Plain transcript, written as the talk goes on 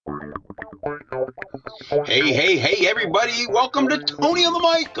Hey, everybody. Welcome to Tony on the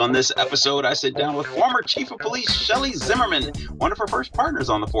Mic. On this episode, I sit down with former Chief of Police Shelley Zimmerman. One of her first partners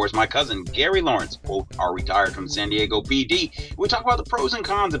on the force, my cousin, Gary Lawrence. Both are retired from San Diego PD. We talk about the pros and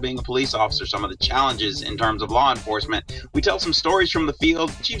cons of being a police officer, some of the challenges in terms of law enforcement. We tell some stories from the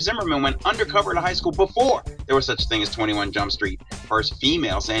field. Chief Zimmerman went undercover to high school before there was such a thing as 21 Jump Street. First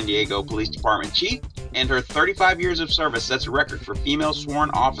female San Diego Police Department chief, and her 35 years of service sets a record for female sworn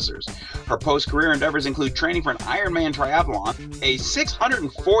officers. Her post-career endeavors include training for an Ironman triathlon, a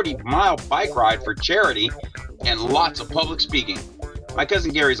 640-mile bike ride for charity, and lots of public speaking. My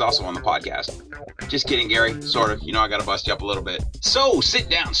cousin Gary's also on the podcast. Just kidding, Gary. Sort of. You know I gotta bust you up a little bit. So, sit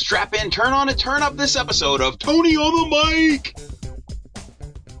down, strap in, turn on and turn up this episode of Tony on the Mic!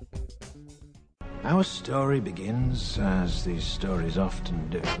 Our story begins, as these stories often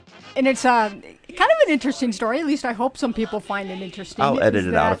do. And it's kind of an interesting story. At least I hope some people find it interesting. I'll edit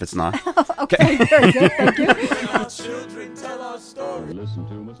it out if it's not. Okay, very good. Thank you.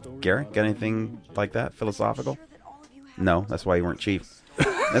 Gary, got anything like that? Philosophical? No, that's why you weren't chief.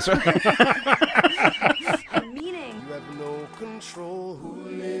 That's right.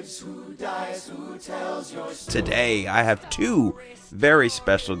 Today, I have two very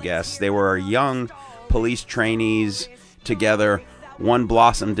special guests. They were young police trainees together. One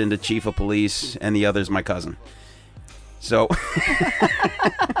blossomed into chief of police, and the other's my cousin. So,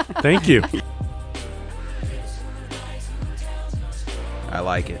 thank you. I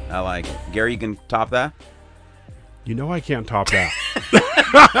like it. Gary, you can top that? You know I can't top that.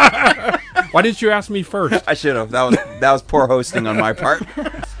 Why didn't you ask me first? I should have. That was poor hosting on my part.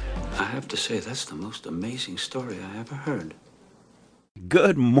 I have to say, that's the most amazing story I ever heard.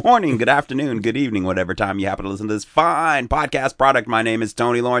 Good morning, good afternoon, good evening, whatever time you happen to listen to this fine podcast product. My name is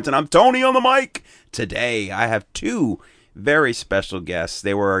Tony Lawrence, and I'm Tony on the Mic. Today, I have two very special guests.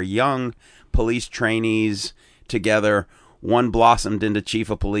 They were young police trainees together. One blossomed into chief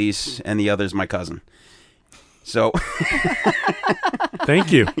of police, and the other's my cousin. So,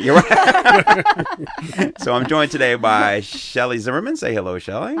 thank you. You're right. So I'm joined today by Shelley Zimmerman. Say hello,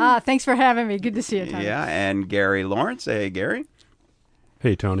 Shelley. Thanks for having me. Good to see you, Tony. Yeah, and Gary Lawrence. Say hey, Gary.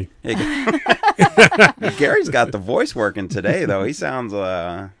 Hey, Tony. Hey, Gary's got the voice working today, though. He sounds.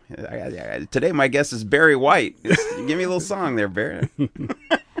 Today, my guest is Barry White. Give me a little song there, Barry.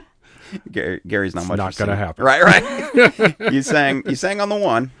 Gary's not much. Not gonna happen. Right. You sang on the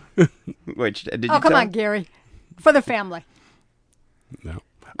one. Which did you? Oh, come on, Gary. For the family. No,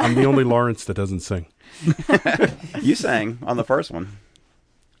 I'm the only Lawrence that doesn't sing. You sang on the first one.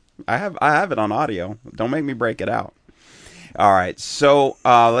 I have it on audio. Don't make me break it out. All right, so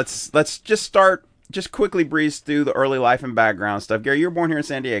let's just quickly breeze through the early life and background stuff. Gary, you were born here in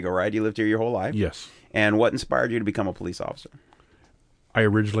San Diego, right? You lived here your whole life. Yes. And what inspired you to become a police officer? I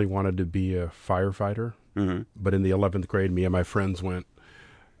originally wanted to be a firefighter, but in the 11th grade, me and my friends went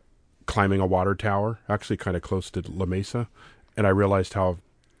climbing a water tower, actually kind of close to La Mesa, and I realized how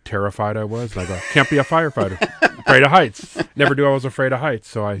terrified I was. And I go, can't be a firefighter. Afraid of heights. Never knew I was afraid of heights.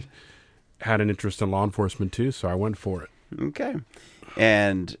 So I had an interest in law enforcement too, so I went for it. Okay.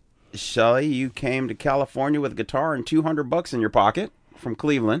 And Shelley, you came to California with a guitar and $200 in your pocket from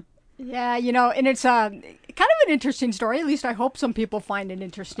Cleveland. Yeah, and it's kind of an interesting story. At least I hope some people find it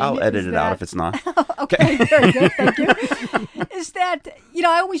interesting. I'll edit it out if it's not. Okay, very good. Thank you. Is that,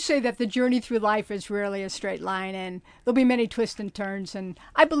 I always say that the journey through life is rarely a straight line, and there'll be many twists and turns, and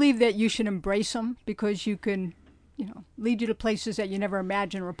I believe that you should embrace them because you can, lead you to places that you never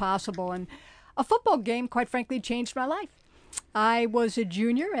imagined were possible. And a football game, quite frankly, changed my life. I was a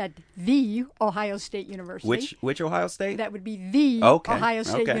junior at the Ohio State University. Which Ohio State? That would be the Ohio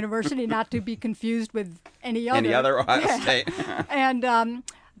State University, not to be confused with any other. Any other Ohio State. And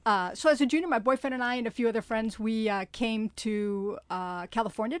so as a junior, my boyfriend and I and a few other friends, we came to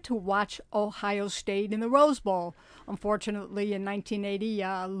California to watch Ohio State in the Rose Bowl. Unfortunately, in 1980,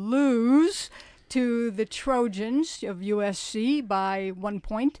 lose to the Trojans of USC by 1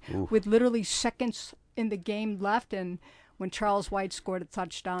 point. Oof. With literally seconds in the game left, and when Charles White scored a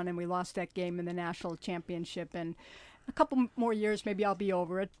touchdown, and we lost that game in the national championship. And a couple more years, maybe I'll be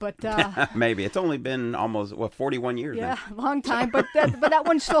over it. But maybe it's only been almost 41 years. Yeah, long time. But that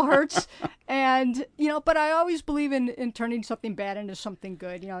one still hurts. And but I always believe in turning something bad into something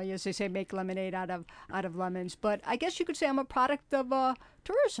good. As they say, make lemonade out of lemons. But I guess you could say I'm a product of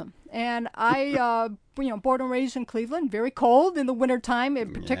tourism. And I, born and raised in Cleveland, very cold in the wintertime,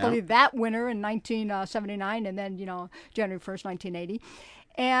 and particularly that winter in 1979, and then January 1st, 1980.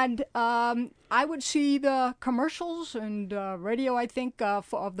 And I would see the commercials and radio, I think,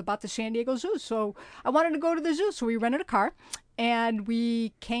 about the San Diego Zoo. So I wanted to go to the zoo. So we rented a car and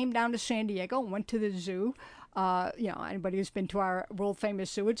we came down to San Diego and went to the zoo. Anybody who's been to our world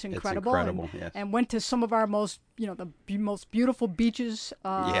famous zoo, it's incredible. It's incredible, yes. And went to some of our most beautiful beaches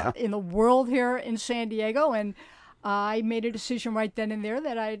Yeah. in the world here in San Diego. And I made a decision right then and there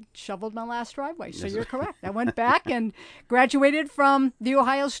that I shoveled my last driveway. So you're correct. I went back and graduated from the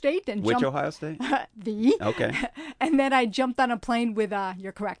Ohio State and Which jumped Ohio State? Okay. And then I jumped on a plane with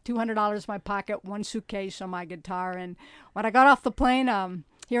you're correct, $200 in my pocket, one suitcase on my guitar. And when I got off the plane,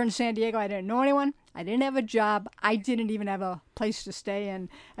 here in San Diego, I didn't know anyone. I didn't have a job. I didn't even have a place to stay. And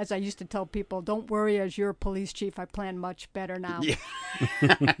as I used to tell people, don't worry, as your police chief, I plan much better now. Yeah,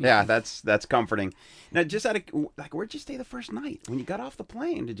 yeah, that's comforting. Now, just where'd you stay the first night when you got off the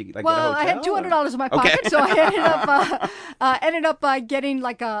plane? Did you get a hotel? I had $200 in my pocket, so I ended up getting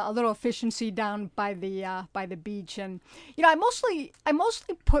like a little efficiency down by the beach. And I mostly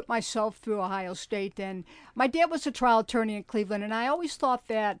put myself through Ohio State. And my dad was a trial attorney in Cleveland, and I always thought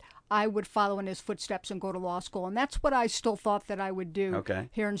that I would follow in his footsteps and go to law school. And that's what I still thought that I would do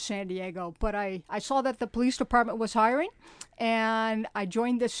here in San Diego. But I saw that the police department was hiring, and I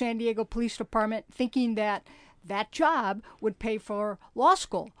joined the San Diego Police Department thinking that job would pay for law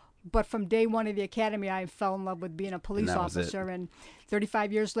school. But from day one of the academy, I fell in love with being a police officer. And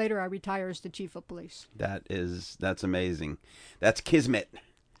 35 years later, I retire as the chief of police. That's amazing. That's kismet.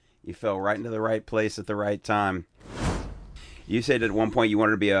 You fell right into the right place at the right time. You said at one point you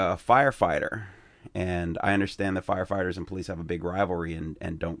wanted to be a firefighter, and I understand that firefighters and police have a big rivalry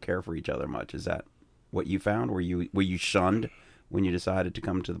and don't care for each other much. Is that what you found? Were you shunned when you decided to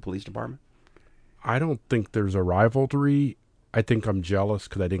come to the police department? I don't think there's a rivalry. I think I'm jealous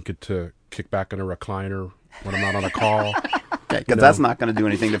because I didn't get to kick back in a recliner when I'm not on a call. Because that's not going to do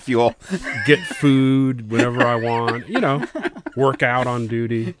anything to fuel. Get food whenever I want, work out on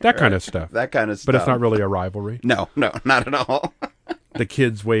duty, that kind of stuff. That kind of stuff. But it's not really a rivalry. No, not at all. The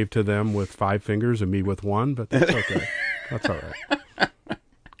kids wave to them with 5 fingers and me with 1, but that's okay. That's all right.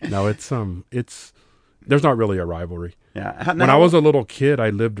 No, there's not really a rivalry. Yeah. When I was a little kid, I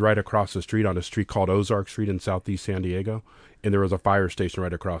lived right across the street on a street called Ozark Street in Southeast San Diego. And there was a fire station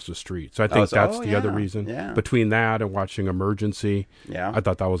right across the street. So I think that's the other reason. Yeah. Between that and watching Emergency, I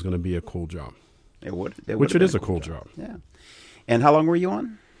thought that was going to be a cool job. It would. Which it is a cool job. Yeah. And how long were you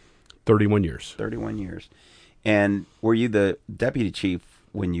on? 31 years. 31 years. And were you the deputy chief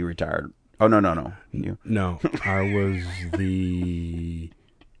when you retired? Oh, no. No, I was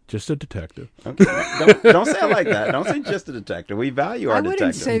just a detective. Okay. Don't say it like that. Don't say just a detective. We value our detective. I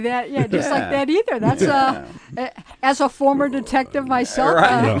wouldn't say that. Yeah, just like that either. That's as a former detective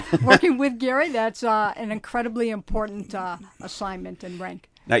myself, working with Gary, that's an incredibly important assignment and rank.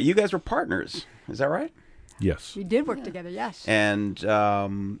 Now, you guys were partners. Is that right? Yes. We did work together, yes. And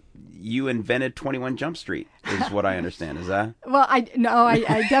you invented 21 Jump Street, is what I understand. Is that? Well, I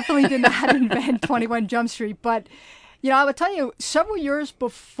definitely did not invent 21 Jump Street, but I would tell you, several years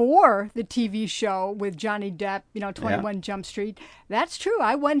before the TV show with Johnny Depp, 21 Jump Street, that's true.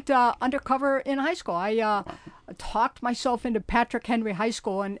 I went undercover in high school. I talked myself into Patrick Henry High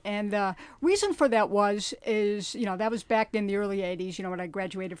School, and the reason for that is that was back in the early 80s, when I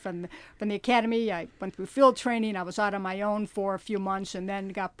graduated from the academy. I went through field training. I was out on my own for a few months and then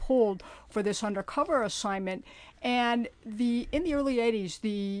got pulled for this undercover assignment. And in the early 80s,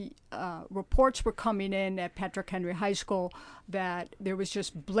 the reports were coming in at Patrick Henry High School that there was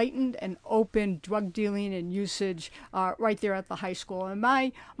just blatant and open drug dealing and usage right there at the high school. And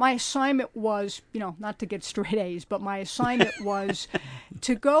my assignment was, not to get straight A's, but my assignment was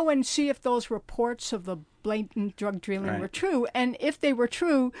to go and see if those reports of the blatant drug dealing were true, and if they were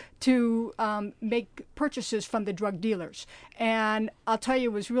true, to make purchases from the drug dealers. And I'll tell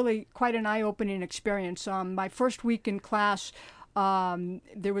you, it was really quite an eye-opening experience. My first week in class,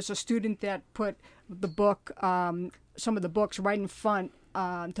 there was a student that put the book, some of the books right in front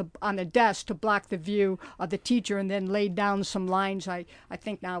on the desk to block the view of the teacher, and then laid down some lines. I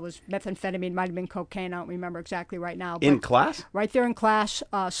think now it was methamphetamine, might have been cocaine. I don't remember exactly right now. In class? Right there in class,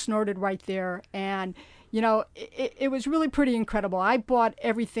 snorted right there. And it was really pretty incredible. I bought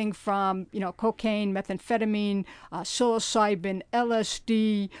everything from, cocaine, methamphetamine, psilocybin,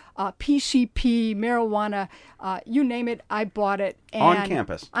 LSD, PCP, marijuana, you name it, I bought it. And on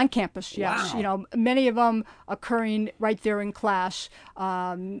campus? On campus, yes. Wow. Many of them occurring right there in class.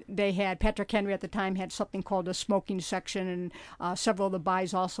 They had, Patrick Henry at the time had something called a smoking section, and several of the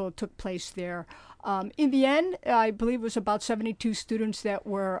buys also took place there. In the end, I believe it was about 72 students that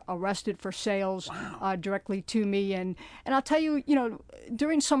were arrested for sales directly to me. And I'll tell you,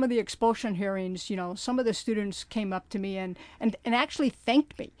 during some of the expulsion hearings, some of the students came up to me and actually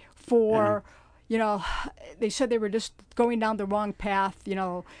thanked me for, they said they were just going down the wrong path.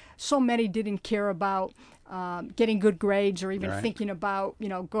 So many didn't care about getting good grades or even thinking about,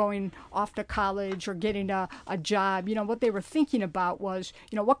 going off to college or getting a job. What they were thinking about was,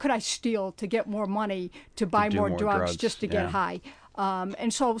 what could I steal to get more money to buy more drugs just to get high?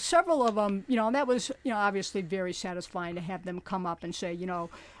 And so several of them, and that was, obviously very satisfying to have them come up and say,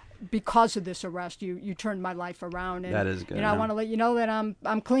 because of this arrest, you turned my life around. And, that is good. I want to let you know that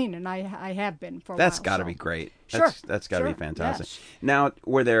I'm clean, and I have been for a while. That's got to be great. Sure. That's got to be fantastic. Yes. Now,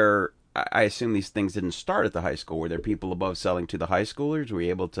 were there... I assume these things didn't start at the high school. Were there people above selling to the high schoolers? Were you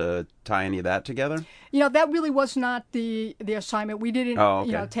able to tie any of that together? That really was not the assignment. We didn't,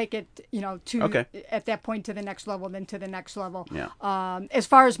 take it, to at that point to the next level, then to the next level. Yeah. As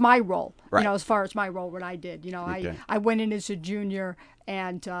far as my role, right. As far as my role, what I did, I went in as a junior,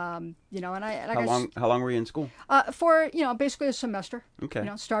 and and how long were you in school? For basically a semester. Okay.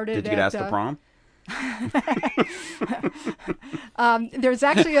 Started. Did you get asked to prom? There's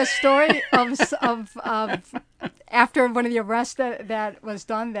actually a story of after one of the arrests that was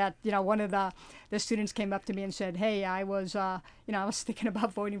done that one of the students came up to me and said, "Hey, I was thinking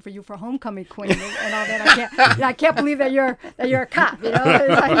about voting for you for homecoming queen and all that. I can't believe that you're a cop. It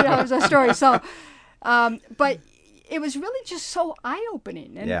was a story. So, but it was really just so eye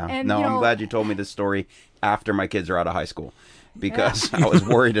opening. I'm glad you told me this story after my kids are out of high school. Because I was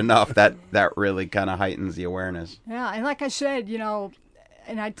worried enough that really kind of heightens the awareness. Yeah, and like I said,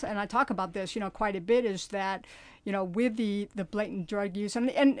 and I talk about this, quite a bit, is that, with the blatant drug use,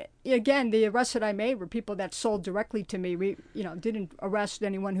 and again, the arrests that I made were people that sold directly to me. We, didn't arrest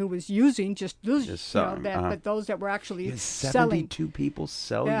anyone who was using, but those that were actually selling. 72 people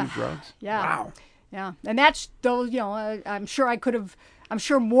sell you drugs? Yeah. Wow. Yeah, and that's those. I'm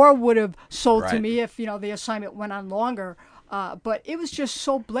sure more would have sold to me if the assignment went on longer. But it was just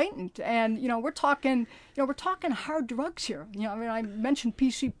so blatant, and we're talking hard drugs here. I mentioned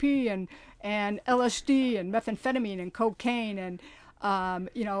PCP and LSD and methamphetamine and cocaine and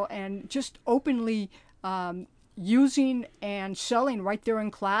and just openly using and selling right there in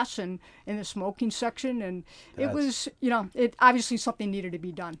class and in the smoking section, and it was it obviously something needed to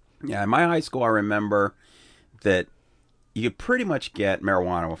be done. Yeah, in my high school, I remember that you could pretty much get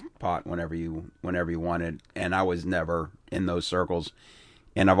marijuana with pot whenever you wanted, and I was never in those circles.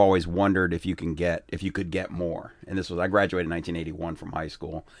 And I've always wondered if you could get more. And I graduated in 1981 from high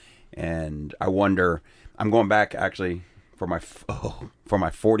school, and I wonder. I'm going back actually for my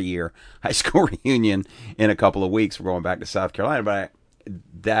 40-year high school reunion in a couple of weeks. We're going back to South Carolina, but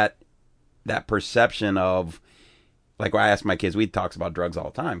that perception of, like, when I ask my kids, we talk about drugs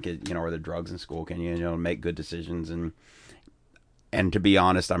all the time. Kids, are there drugs in school? Can you make good decisions? And to be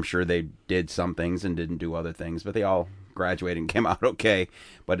honest, I'm sure they did some things and didn't do other things, but they all graduated and came out okay.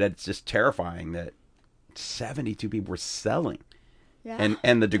 But it's just terrifying that 72 people were selling,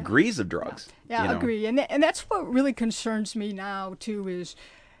 and the degrees of drugs. Yeah, I agree. And that's what really concerns me now too. Is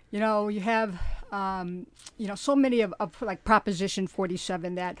you have so many of like Proposition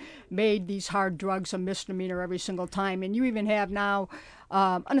 47 that made these hard drugs a misdemeanor every single time, and you even have now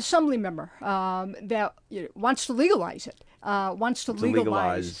an assembly member that wants to legalize it. Wants to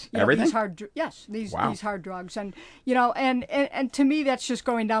legalize everything? These hard drugs, and and to me that's just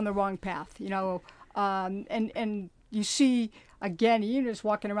going down the wrong path. And you see again, you just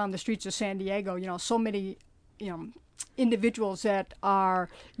walking around the streets of San Diego, so many individuals that are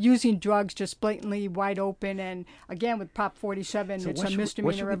using drugs just blatantly wide open, and again with Prop 47, it's a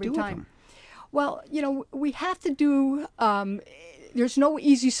misdemeanor every time. Well, we have to do. There's no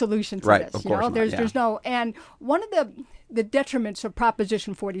easy solution to this. Of course not, there's no. And one of the detriments of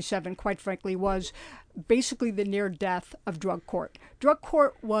Proposition 47, quite frankly, was basically the near death of drug court. Drug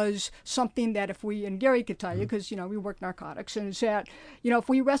court was something that and Gary could tell you, because, we work narcotics, and it's that, if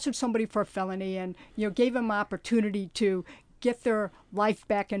we arrested somebody for a felony and, gave them opportunity to get their life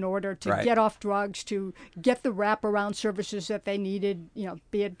back in order, to get off drugs, to get the wraparound services that they needed,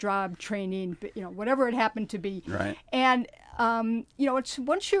 be it job training, whatever it happened to be. Right. And it's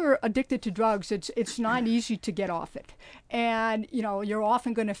once you're addicted to drugs, it's not easy to get off it, and you're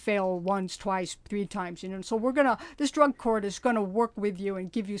often going to fail once, twice, 3 times. So this drug court is going to work with you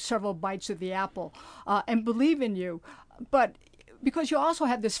and give you several bites of the apple, and believe in you, but because you also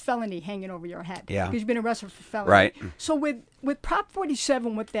have this felony hanging over your head. Yeah. Because you've been arrested for felony. Right. So with Prop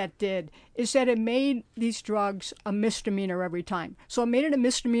 47, what that did is that it made these drugs a misdemeanor every time. So it made it a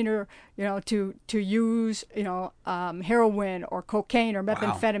misdemeanor, to use, heroin or cocaine or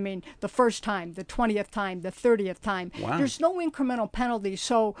methamphetamine the first time, the 20th time, the 30th time. Wow. There's no incremental penalty.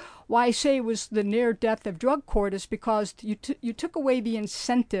 So why I say it was the near death of drug court is because you took away the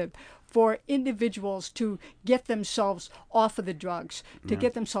incentive for individuals to get themselves off of the drugs, to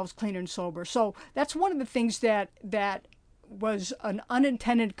get themselves clean and sober. So that's one of the things that was an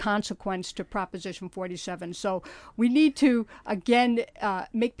unintended consequence to Proposition 47. So we need to, again,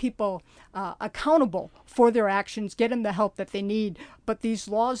 make people accountable for their actions, get them the help that they need. But these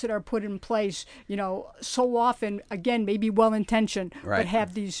laws that are put in place, so often, again, maybe well-intentioned, but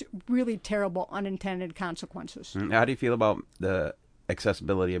have these really terrible unintended consequences. How do you feel about the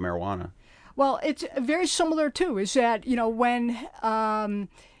accessibility of marijuana? Well, it's very similar, too, is that, when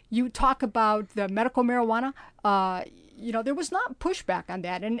you talk about the medical marijuana, there was not pushback on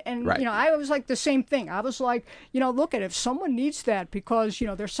that. And I was like the same thing. I was like, look at it. If someone needs that because,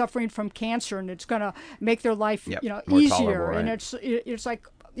 they're suffering from cancer and it's going to make their life, more easier. tolerable, And it's like,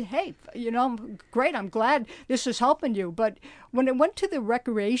 hey, great. I'm glad this is helping you. But when it went to the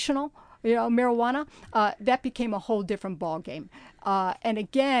recreational, marijuana, that became a whole different ballgame. And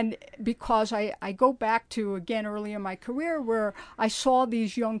again, because I go back to, again, early in my career where I saw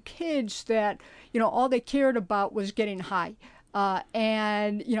these young kids that, all they cared about was getting high.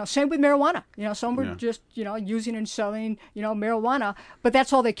 And, same with marijuana. Some were just, using and selling, marijuana, but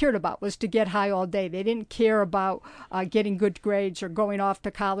that's all they cared about was to get high all day. They didn't care about getting good grades or going off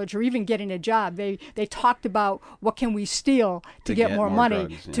to college or even getting a job. They talked about what can we steal to get more money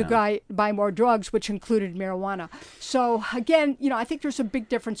drugs, to buy more drugs, which included marijuana. So again, I think there's a big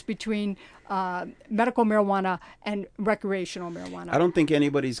difference between medical marijuana and recreational marijuana. I don't think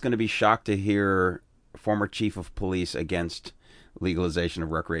anybody's going to be shocked to hear former chief of police against legalization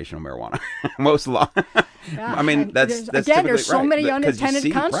of recreational marijuana. Most law. I mean, that's again, there's so right. many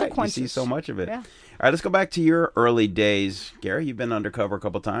unintended consequences. Right, you see so much of it. Yeah. All right, let's go back to your early days. Gary, you've been undercover a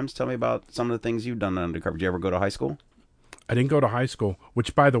couple of times. Tell me about some of the things you've done undercover. Did you ever go to high school? I didn't go to high school,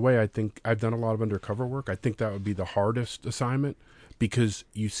 which, by the way, I think I've done a lot of undercover work. I think that would be the hardest assignment because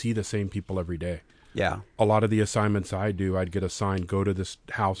you see the same people every day. Yeah. A lot of the assignments I do, I'd get assigned, go to this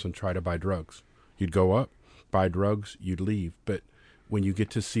house and try to buy drugs. You'd go up, buy drugs, you'd leave. But when you get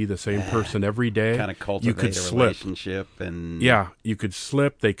to see the same person every day, kind of cultivate you could a slip. relationship. And Yeah, you could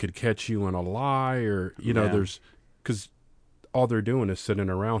slip. They could catch you in a lie or, because all they're doing is sitting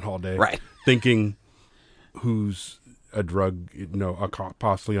around all day thinking who's a drug, a cop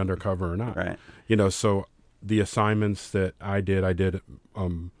possibly undercover or not. Right. So the assignments that I did a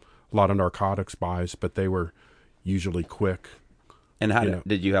lot of narcotics buys, but they were usually quick. And how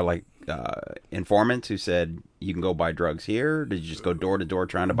did you have informants who said you can go buy drugs here? Did you just go door to door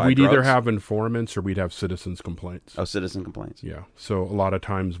trying to buy drugs? We'd either have informants or we'd have citizens complaints. Oh, citizen complaints. Yeah. So a lot of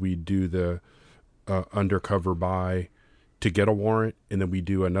times we do the undercover buy to get a warrant, and then we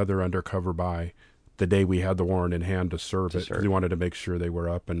do another undercover buy the day we had the warrant in hand to serve it. Because we wanted to make sure they were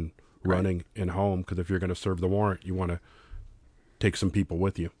up and running and home. Because if you're going to serve the warrant, you want to take some people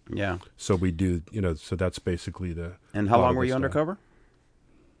with you. Yeah. So we do, so that's basically the. And how long were you undercover?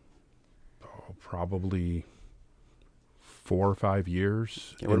 Probably 4 or 5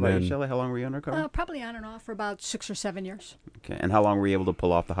 years. Okay, what about you, Shelley? How long were you undercover? Probably on and off for about 6 or 7 years. Okay. And how long were you able to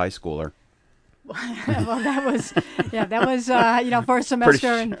pull off the high schooler? Well, that was for a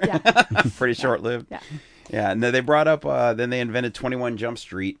semester. Pretty short-lived. Yeah. Yeah. And then they brought up, then they invented 21 Jump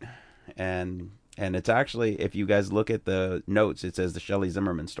Street. And it's actually, if you guys look at the notes, it says the Shelley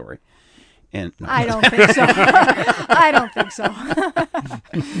Zimmerman story. And no. I don't think so. I don't think so.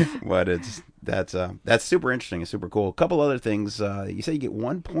 But that's super interesting. It's super cool. A couple other things. You say you get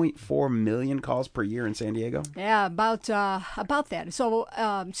 1.4 million calls per year in San Diego? Yeah, about that. So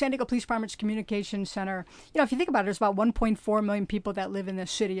San Diego Police Department's Communication Center, if you think about it, there's about 1.4 million people that live in the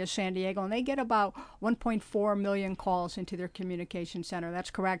city of San Diego, and they get about 1.4 million calls into their communication center.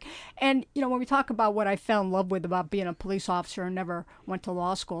 That's correct. And, when we talk about what I fell in love with about being a police officer and never went to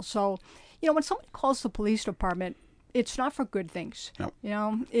law school. So, when someone calls the police department, it's not for good things.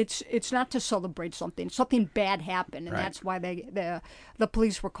 No. It's not to celebrate something. Something bad happened, and that's why the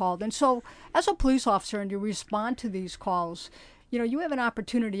police were called. And so, as a police officer, and you respond to these calls, you have an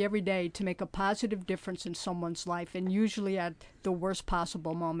opportunity every day to make a positive difference in someone's life, and usually at the worst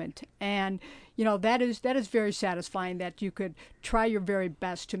possible moment. And that is very satisfying that you could try your very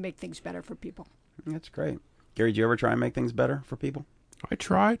best to make things better for people. That's great. Gary, did you ever try and make things better for people? I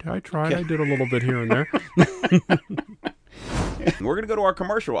tried. Okay. I did a little bit here and there. We're going to go to our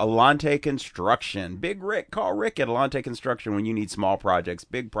commercial, Alante Construction. Big Rick. Call Rick at Alante Construction when you need small projects,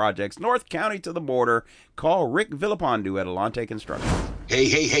 big projects, North County to the border. Call Rick Villapondue at Alante Construction. Hey,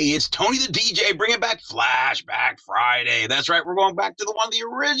 it's Tony the DJ bringing back Flashback Friday. That's right, we're going back to the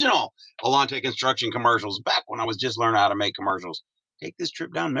original Alante Construction commercials, back when I was just learning how to make commercials. Take this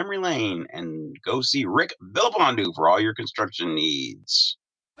trip down memory lane and go see Rick Villapondue for all your construction needs.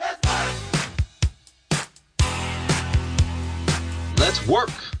 Let's work.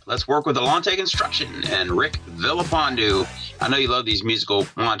 Let's work with Alante Construction and Rick Villapondue. I know you love these musical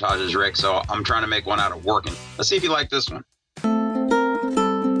montages, Rick, so I'm trying to make one out of working. Let's see if you like this one.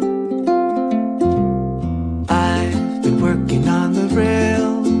 I've been working on the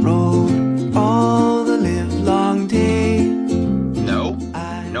railroad all the livelong day. No,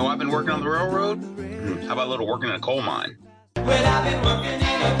 I've been working on the railroad. How about a little working in a coal mine? Well, I've been working in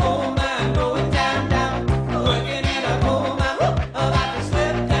a coal mine, going down, working in a coal mine, about to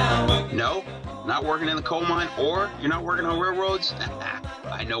slip down. No, not working in the coal mine, or you're not working on railroads?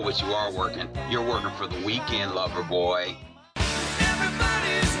 I know what you are working. You're working for the weekend, lover boy.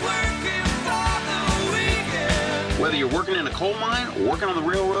 Everybody's working for the weekend. Whether you're working in a coal mine, or working on the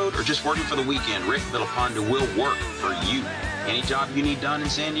railroad, or just working for the weekend, Rick Villapondue will work for you. Any job you need done in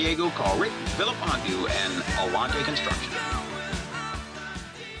San Diego, call Rick Villapondue and Alante Construction.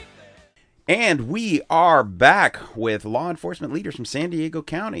 And we are back with law enforcement leaders from San Diego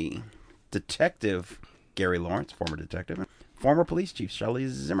County. Detective Gary Lawrence, former detective, and former police chief Shelley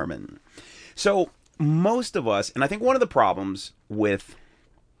Zimmerman. So most of us, and I think one of the problems with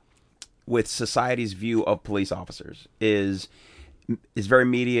society's view of police officers is very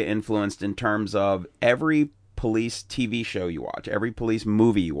media influenced in terms of every police TV show you watch, every police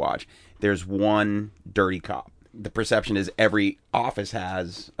movie you watch, there's one dirty cop. The perception is every office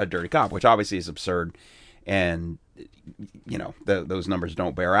has a dirty cop, which obviously is absurd, and those numbers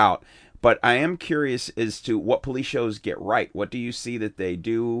don't bear out. But I am curious as to what police shows get right. What do you see that they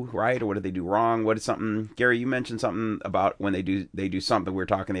do right, or what do they do wrong? What is something, Gary? You mentioned something about when they do something. We were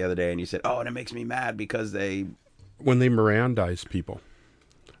talking the other day, and you said, "Oh, and it makes me mad because when they Mirandize people."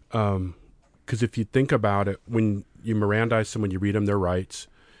 Because if you think about it, when you Mirandize someone, you read them their rights.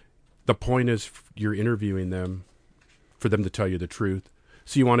 The point is you're interviewing them for them to tell you the truth.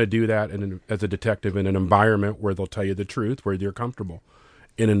 So you want to do that as a detective in an environment where they'll tell you the truth, where you're comfortable.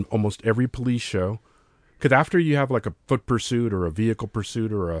 And in almost every police show, because after you have like a foot pursuit or a vehicle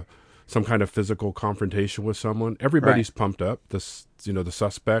pursuit or some kind of physical confrontation with someone, everybody's pumped up. The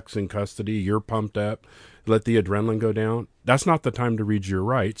suspect's in custody. You're pumped up. Let the adrenaline go down. That's not the time to read your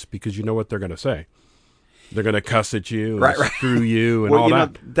rights, because you know what they're going to say. They're going to cuss at you, and screw you, and all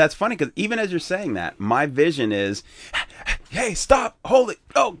that. That's funny, because even as you're saying that, my vision is, hey, stop, hold it.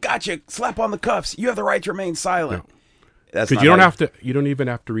 Oh, gotcha. Slap on the cuffs. You have the right to remain silent. No. Because you don't even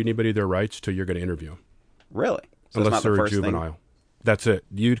have to read anybody their rights till you're going to interview them. Really? So unless they're a juvenile. That's it.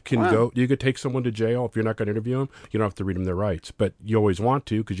 You can go. You could take someone to jail if you're not going to interview them. You don't have to read them their rights, but you always want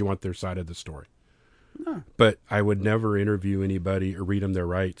to, because you want their side of the story. No. But I would never interview anybody or read them their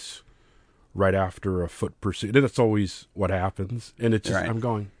rights right after a foot pursuit. That's always what happens, and it's just I'm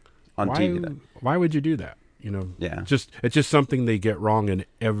going on TV. Then. Why would you do that? It's just something they get wrong in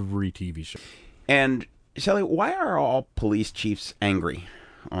every TV show. And Shelley, why are all police chiefs angry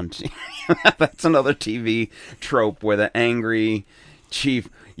on TV? That's another TV trope where the angry chief,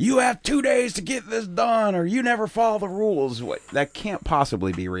 you have 2 days to get this done, or you never follow the rules. That can't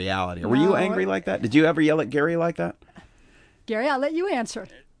possibly be reality. Were you angry like that? Did you ever yell at Gary like that? Gary, I'll let you answer.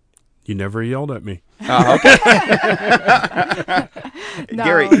 You never yelled at me. Oh, okay. No,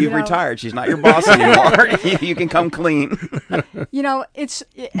 Gary, you've retired. She's not your boss anymore. You can come clean. It's,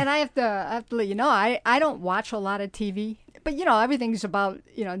 and I have to let you know, I don't watch a lot of TV, but everything's about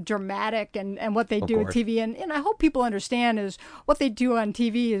dramatic and what they do on TV, and I hope people understand is what they do on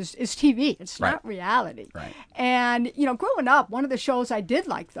TV is TV. It's not reality. Right. And growing up, one of the shows I did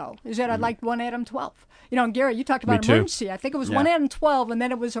like though is that I liked 1 Adam 12. Gary, you talked about Emergency. I think it was 1 Adam 12, and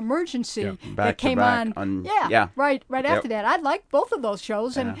then it was Emergency that came on. Right after that. I liked both of those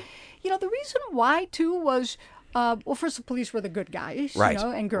shows, and the reason why too was, first the police were the good guys,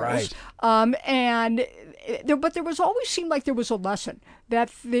 and girls, but there was always seemed like there was a lesson, that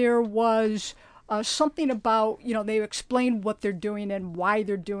there was something about they explain what they're doing and why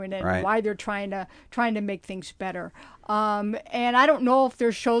they're doing it, and why they're trying to make things better. And I don't know if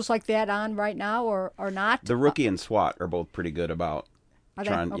there's shows like that on right now or not. The Rookie and SWAT are both pretty good about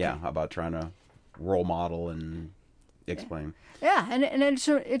trying to role model and explain. Yeah, and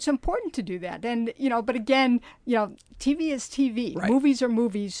it's important to do that. And but again, TV is TV. Right. Movies are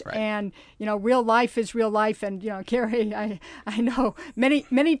movies, and real life is real life. And Gary, I know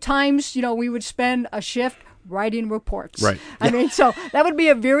many times we would spend a shift writing reports. Right. I mean, so that would be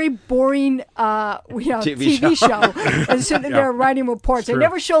a very boring TV show. And sitting there writing reports. They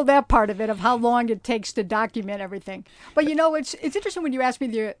never show that part of it, of how long it takes to document everything. But it's interesting when you asked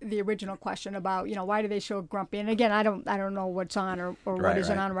me the original question about why do they show Grumpy? And again, I don't know what's on or what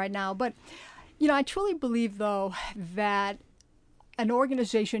isn't on right now. But I truly believe though that an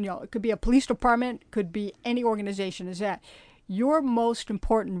organization, it could be a police department, could be any organization, is that your most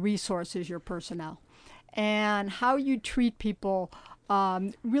important resource is your personnel. And how you treat people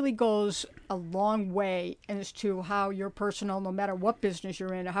really goes a long way as to how your personnel, no matter what business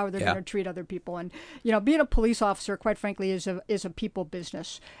you're in, how they're going to treat other people. And being a police officer, quite frankly, is a people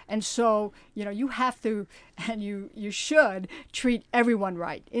business. And so you have to, and you should treat everyone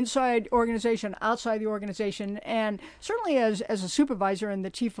right, inside organization, outside the organization, and certainly as a supervisor and the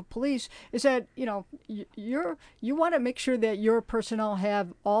chief of police, is that you want to make sure that your personnel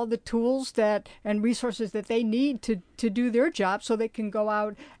have all the tools and resources that they need to do their job, so they can go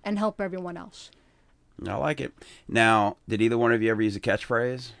out and help everyone else. I like it. Now, did either one of you ever use a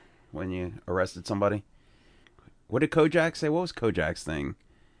catchphrase when you arrested somebody? What did Kojak say? What was Kojak's thing?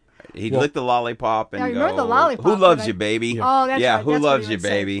 He'd lick the lollipop and go, the lollipop, "Who loves you, baby?" Yeah. Oh, that's right. Who That's loves what you, he would say.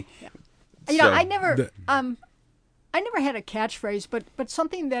 baby? Yeah. So, I never had a catchphrase, but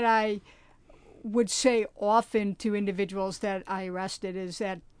something that I would say often to individuals that I arrested is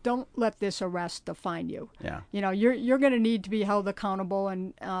that don't let this arrest define you. Yeah. You're going to need to be held accountable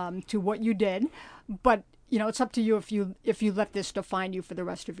and to what you did, but it's up to you if you let this define you for the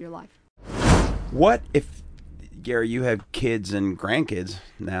rest of your life. What if, Gary, you have kids and grandkids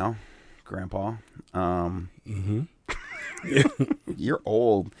now, Grandpa? You're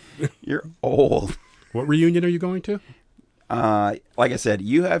old. You're old. What reunion are you going to? Like I said,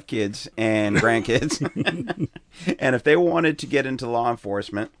 you have kids and grandkids. And if they wanted to get into law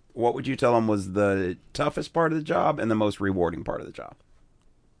enforcement, what would you tell them was the toughest part of the job and the most rewarding part of the job?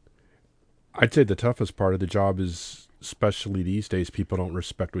 I'd say the toughest part of the job is, especially these days, people don't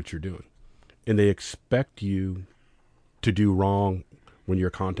respect what you're doing. And they expect you to do wrong when you're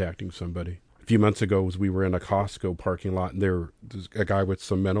contacting somebody. A few months ago, we were in a Costco parking lot, and there's a guy with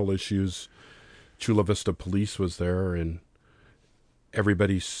some mental issues. Chula Vista Police was there, and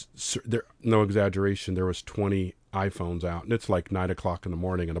everybody's there. No exaggeration, there was 20 iPhones out, and it's like 9:00 in the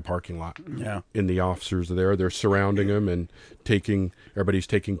morning in a parking lot. Yeah. And the officers are there. They're surrounding him and everybody's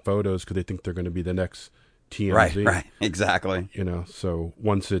taking photos because they think they're going to be the next TMZ. Right, exactly. So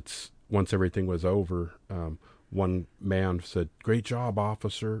once everything was over, one man said, "Great job,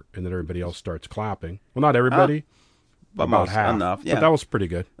 officer," and then everybody else starts clapping. Well, not everybody, but about most half. enough. Yeah, but that was pretty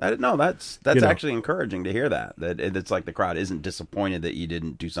good. That's actually encouraging to hear that it's like the crowd isn't disappointed that you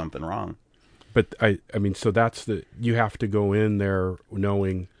didn't do something wrong. But I mean, so you have to go in there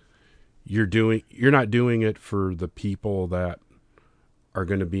knowing you're not doing it for the people that are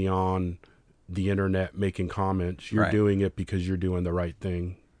going to be on the internet making comments. You're doing it because you're doing the right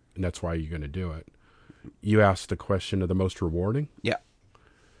thing, and that's why you're going to do it. You asked the question of the most rewarding. Yeah.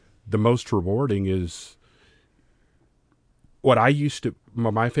 The most rewarding is what I used to.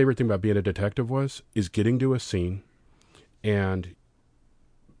 My favorite thing about being a detective is getting to a scene and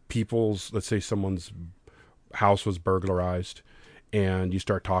let's say someone's house was burglarized, and you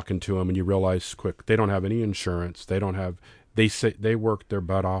start talking to them and you realize quick they don't have any insurance. They say they worked their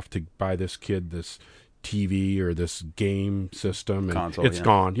butt off to buy this kid this TV or this game system, and console, it's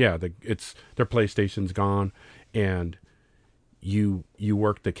gone. Yeah, their PlayStation's gone, and you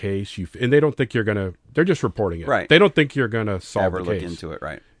work the case. And they don't think you're gonna. They're just reporting it. Right. They don't think you're gonna solve the case. Look into it.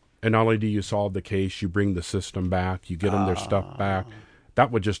 Right. And not only do you solve the case, you bring the system back. You get them their stuff back. That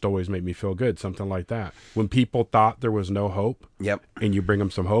would just always make me feel good. Something like that. When people thought there was no hope, and you bring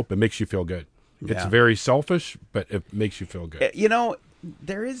them some hope, it makes you feel good. Yeah. It's very selfish, but it makes you feel good.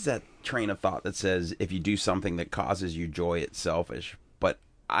 There is that train of thought that says if you do something that causes you joy, it's selfish. But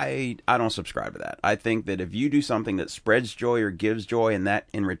I don't subscribe to that. I think that if you do something that spreads joy or gives joy, and that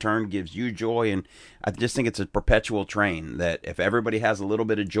in return gives you joy, and I just think it's a perpetual train that if everybody has a little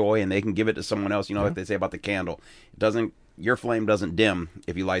bit of joy and they can give it to someone else, like they say about the candle, your flame doesn't dim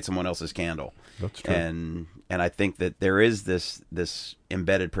if you light someone else's candle. That's true. And I think that there is this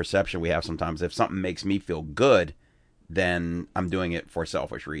embedded perception we have sometimes. If something makes me feel good, then I'm doing it for a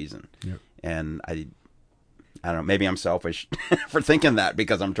selfish reason. Yep. And I don't know, maybe I'm selfish for thinking that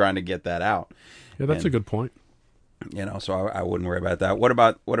because I'm trying to get that out. Yeah, that's a good point. So I wouldn't worry about that. What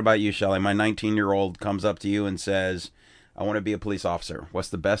about you, Shelley? My 19-year-old comes up to you and says, "I want to be a police officer." What's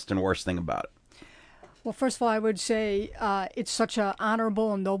the best and worst thing about it? Well, first of all, I would say it's such an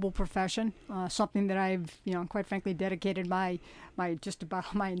honorable and noble profession, something that I've, quite frankly, dedicated my just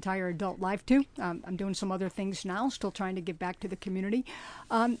about my entire adult life to. I'm doing some other things now, still trying to give back to the community.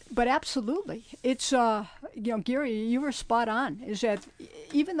 But absolutely, it's, Gary, you were spot on, is that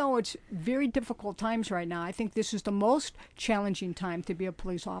even though it's very difficult times right now, I think this is the most challenging time to be a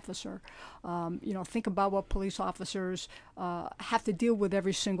police officer. Think about what police officers have to deal with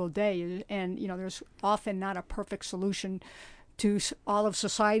every single day. And, there's often not a perfect solution to all of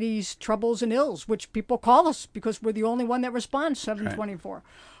society's troubles and ills, which people call us because we're the only one that responds 7/24.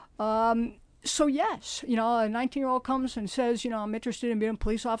 So yes, a 19-year-old comes and says, I'm interested in being a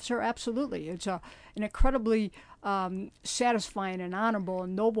police officer. Absolutely. It's an incredibly satisfying and honorable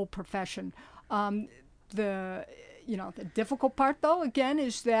and noble profession. The difficult part, though, again,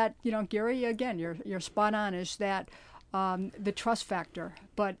 is that, Gary, again, you're spot on, is that the trust factor.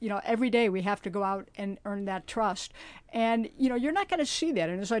 But, every day we have to go out and earn that trust. And, you're not going to see that.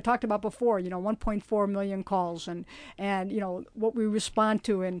 And as I talked about before, 1.4 million calls and what we respond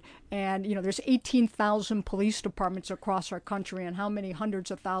to. And there's 18,000 police departments across our country and how many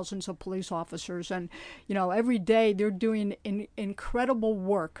hundreds of thousands of police officers. And, every day they're doing incredible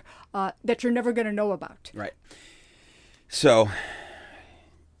work that you're never going to know about. Right. So,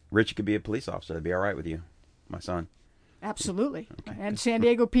 Rich could be a police officer. That'd be all right with you, my son. Absolutely. Okay. And San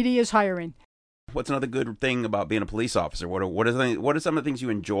Diego PD is hiring. What's another good thing about being a police officer? What are some of the things you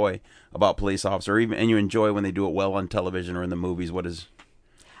enjoy about police officer, and you enjoy when they do it well on television or in the movies? What is?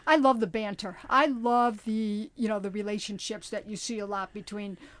 I love the banter. I love the the relationships that you see a lot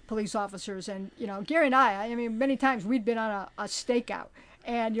between police officers. And Gary and I mean, many times we'd been on a stakeout,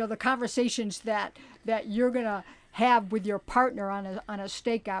 and the conversations that you're gonna have with your partner on a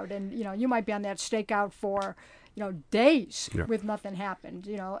stakeout, and you might be on that stakeout for days with nothing happened,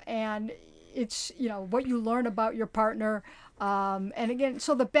 and it's what you learn about your partner, and again,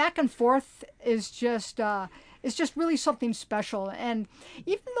 so the back and forth is just really something special. And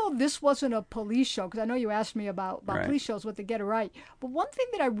even though this wasn't a police show, because I know you asked me about right. police shows, what to get it right, but one thing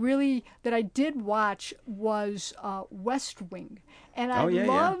that I did watch was West Wing, and I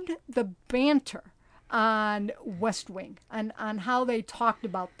loved the banter on West Wing and on how they talked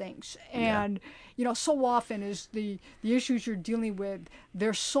about things. And so often is the issues you're dealing with,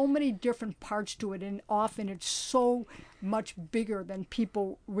 there's so many different parts to it, and often it's so much bigger than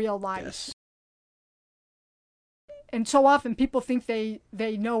people realize. Yes. And so often people think they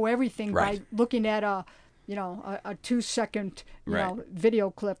know everything right. by looking at a 2-second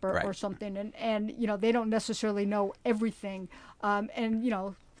video clip or something, and they don't necessarily know everything.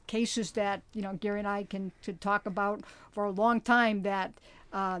 And cases that Gary and I can talk about for a long time, that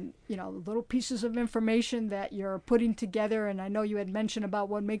little pieces of information that you're putting together. And I know you had mentioned about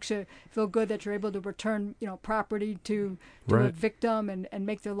what makes it feel good that you're able to return property to right. a victim and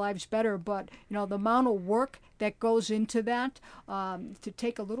make their lives better. But the amount of work that goes into that, to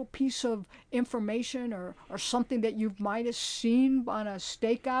take a little piece of information or something that you might have seen on a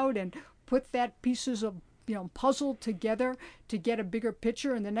stakeout and put that pieces of puzzle together to get a bigger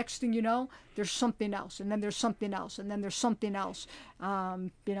picture, and the next thing you know, there's something else, and then there's something else, and then there's something else.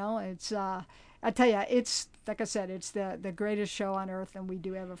 It's I tell you, it's like I said, it's the greatest show on earth, and we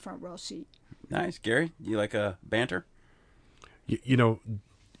do have a front row seat. Nice, Gary. You like a banter?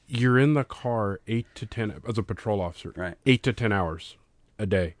 You're in the car 8 to 10 as a patrol officer, right? 8 to 10 hours a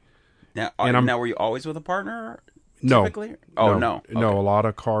day. Now, were you always with a partner? No. Typically? Oh, no. Okay. No, a lot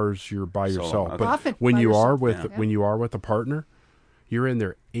of cars you're by yourself. Okay. But often when by you yourself. are when you are with a partner, you're in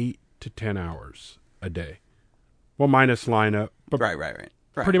there 8 to 10 hours a day. Well, minus lineup, but Right.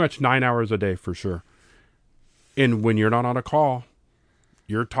 pretty much 9 hours a day for sure. And when you're not on a call,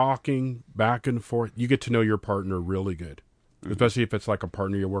 you're talking back and forth. You get to know your partner really good, especially if it's like a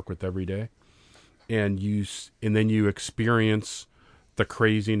partner you work with every day, and then you experience the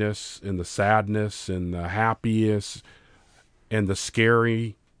craziness and the sadness and the happiest and the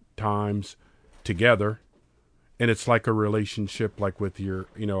scary times together. And it's like a relationship, like with your,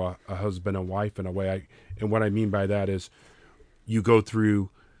 a husband and wife in a way. And what I mean by that is you go through,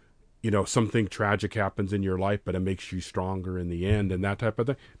 something tragic happens in your life, but it makes you stronger in the end and that type of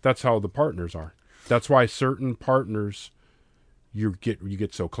thing. That's how the partners are. That's why certain partners you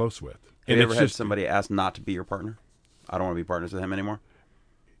get so close with. Have you ever had somebody ask not to be your partner? I don't want to be partners with him anymore.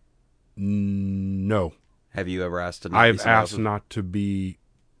 No. Have you ever asked to not I've be somebody asked else's? not to be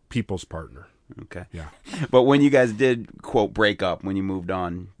people's partner. Okay. Yeah. But when you guys did, quote, break up, when you moved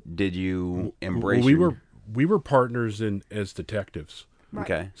on, did you embrace we were partners as detectives. Right.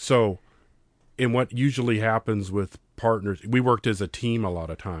 Okay. So, and what usually happens with partners, we worked as a team a lot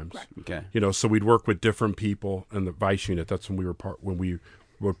of times. Right. Okay. So we'd work with different people in the vice unit. That's when we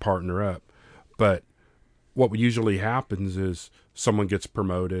would partner up. But what usually happens is someone gets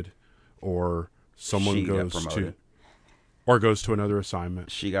promoted, or someone goes to another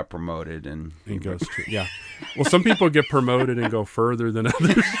assignment. She got promoted and goes to Well, some people get promoted and go further than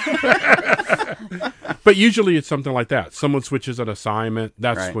others. But usually it's something like that. Someone switches an assignment.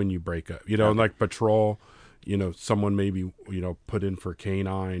 That's Right. when you break up. Like patrol, someone maybe, put in for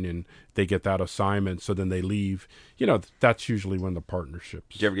canine and they get that assignment, so then they leave. That's usually when the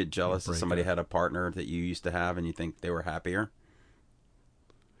partnerships. Did you ever get jealous that somebody had a partner that you used to have and you think they were happier?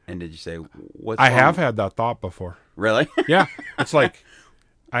 And did you say, what's I wrong? have had that thought before. Really? Yeah. It's like,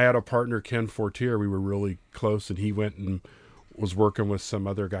 I had a partner, Ken Fortier. We were really close, and he went and was working with some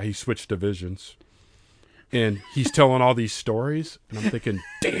other guy. He switched divisions. And he's telling all these stories, and I'm thinking,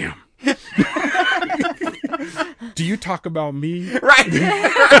 damn. Do you talk about me? Right.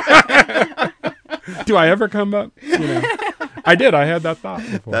 Do I ever come up? I did. I had that thought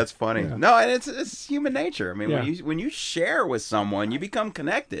before. That's funny. Yeah. No, and it's human nature. I mean, Yeah. when you share with someone, you become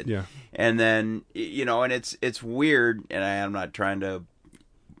connected. Yeah. And then, and it's weird, and I'm not trying to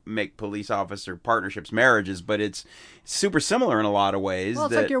make police officer partnerships marriages, but it's super similar in a lot of ways. Well,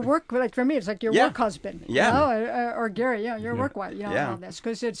 it's like your work, like for me, it's like your work husband. Yeah. Or Gary, your work wife, all this.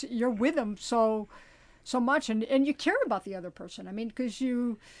 Because you're with them so much, and you care about the other person. I mean, because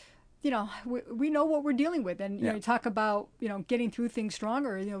we know what we're dealing with, and you talk about getting through things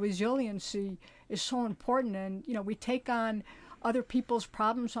stronger. Resiliency is so important, and we take on other people's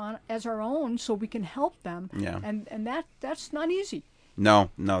problems as our own, so we can help them. Yeah. And that's not easy.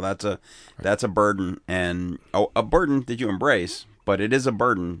 No, that's a burden, and a burden that you embrace, but it is a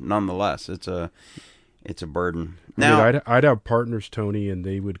burden nonetheless. It's a burden. Now, I mean, I'd have partners, Tony, and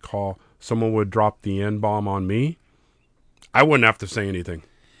they would call. Someone would drop the N-bomb on me. I wouldn't have to say anything.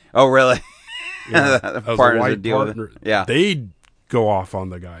 Oh, really? As Partners a white would deal with it. partner, Yeah. They'd go off on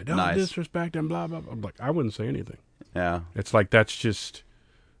the guy. Don't Nice. disrespect him, blah, blah, blah. I'm like, I wouldn't say anything. Yeah. It's like, that's just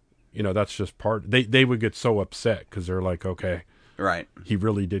part. They would get so upset because they're like, okay, Right. he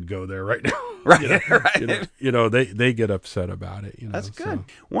really did go there right now. Right. Right. They get upset about it. That's good. So.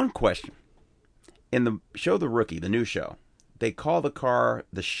 One question. In the show The Rookie, the new show, they call the car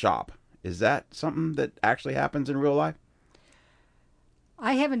the shop. Is that something that actually happens in real life?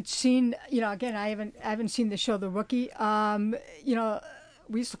 I haven't seen, again, I haven't seen the show The Rookie.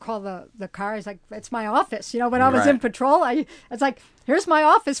 We used to call the car, it's like, it's my office. When I was in patrol, it's like, here's my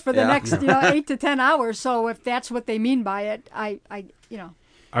office for the next, 8 to 10 hours. So if that's what they mean by it,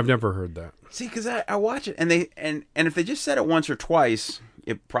 I've never heard that. See, because I watch it, and if they just said it once or twice,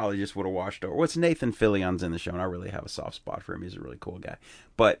 it probably just would have washed over. What's Nathan Fillion's in the show, and I really have a soft spot for him. He's a really cool guy.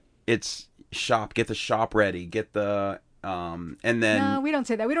 But it's shop, get the shop ready, get the... and then no, we don't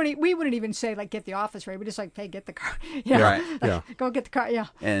say that. We wouldn't even say like get the office ready. We just like, hey, get the car. Right. Go get the car. Yeah.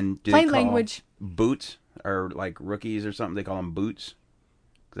 And do plain they call language. Boots or like rookies or something? They call them boots.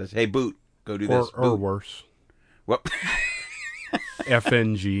 That's, hey, boot, go do this. Or worse. What?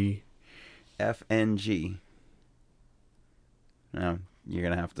 FNG. FNG. No, you're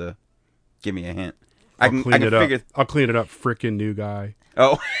gonna have to give me a hint. I can figure. I'll clean it up. Frickin' new guy.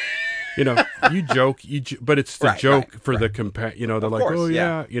 Oh. You joke, but it's the joke for the they're Of like, course, oh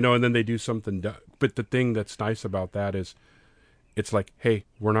yeah, and then they do something. But the thing that's nice about that is, it's like, hey,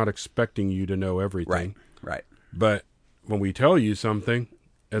 we're not expecting you to know everything. Right. But when we tell you something,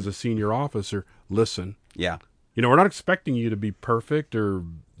 as a senior officer, listen. Yeah. We're not expecting you to be perfect or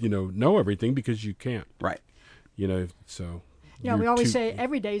know everything, because you can't. Right. So. We always say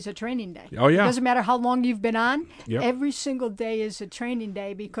every day is a training day. Oh, yeah. It doesn't matter how long you've been on. Yep. Every single day is a training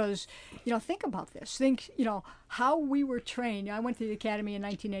day because, think about this. Think, how we were trained. I went to the academy in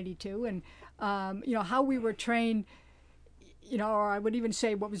 1982, and, how we were trained, or I would even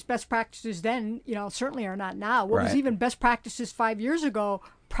say what was best practices then, certainly are not now. What was even best practices 5 years ago,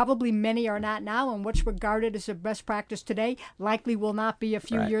 probably many are not now, and what's regarded as a best practice today likely will not be a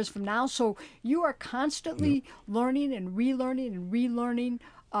few years from now. So you are constantly learning and relearning and relearning.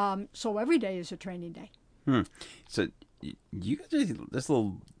 So every day is a training day. So you got this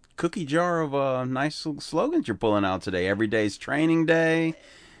little cookie jar of nice little slogans you're pulling out today. Every day's training day.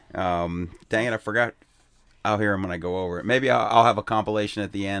 Dang it, I forgot. I'll hear them when I go over it. Maybe I'll have a compilation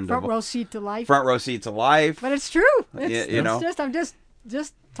at the end. Front row seat to life. Front row seat to life. But it's true. I'm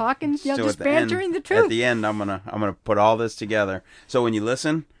just talking, just bantering the truth. At the end, I'm gonna put all this together. So when you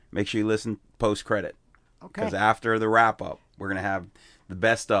listen, make sure you listen post credit. Okay. Because after the wrap up, we're gonna have the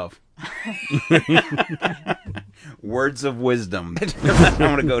best of words of wisdom. I'm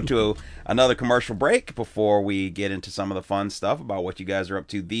gonna go to another commercial break before we get into some of the fun stuff about what you guys are up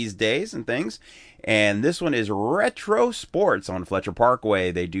to these days and things. And this one is Retro Sports on Fletcher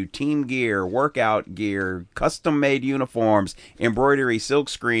Parkway. They do team gear, workout gear, custom-made uniforms, embroidery, silk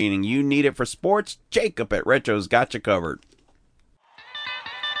screening. You need it for sports? Jacob at Retro's got you covered.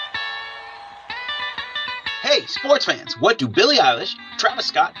 Hey, sports fans, what do Billie Eilish, Travis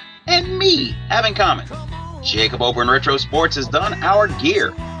Scott, and me have in common? Jacob over in Retro Sports has done our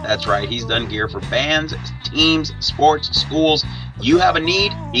gear. That's right, he's done gear for bands, teams, sports, schools. You have a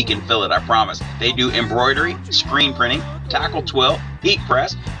need, he can fill it, I promise. They do embroidery, screen printing, tackle twill, heat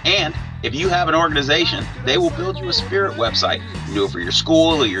press, and if you have an organization, they will build you a spirit website. You can do it for your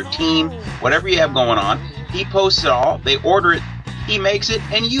school or your team, whatever you have going on. He posts it all, they order it, he makes it,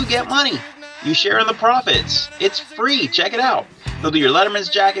 and you get money. You share in the profits. It's free. Check it out. They'll do your Letterman's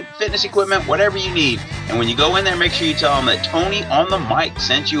jacket, fitness equipment, whatever you need. And when you go in there, make sure you tell them that Tony on the mic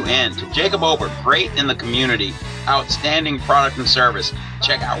sent you in. To Jacob Ober, great in the community. Outstanding product and service.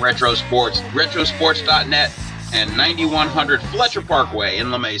 Check out Retro Sports, retrosports.net, and 9100 Fletcher Parkway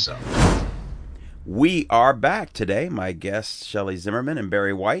in La Mesa. We are back today. My guests, Shelley Zimmerman and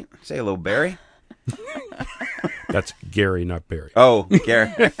Barry White. Say hello, Barry. That's Gary, not Barry. Oh,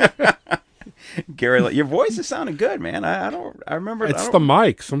 Gary. Gary, your voice is sounding good, man. I remember. It's the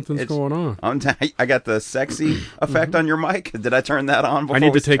mic. Something's going on. I got the sexy effect on your mic. Did I turn that on before I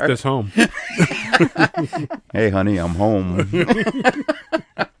need to take this home. Hey, honey, I'm home.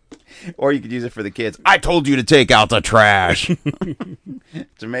 Or you could use it for the kids. I told you to take out the trash.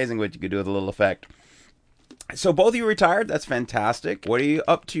 It's amazing what you could do with a little effect. So both of you retired. That's fantastic. What are you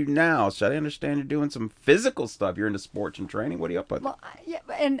up to now? Should I understand you're doing some physical stuff? You're into sports and training. What are you up with? Well, yeah,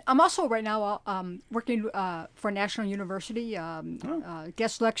 and I'm also right now working for a national university,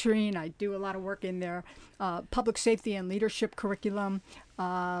 guest lecturing. I do a lot of work in their public safety and leadership curriculum.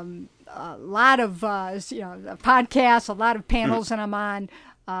 A lot of podcasts, a lot of panels that I'm on.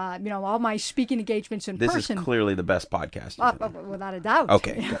 All my speaking engagements in person. This is clearly the best podcast. Without a doubt.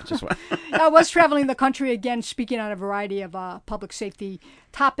 Okay, just I was traveling the country again, speaking on a variety of public safety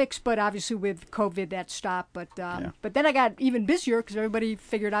topics, but obviously with COVID that stopped. But then I got even busier because everybody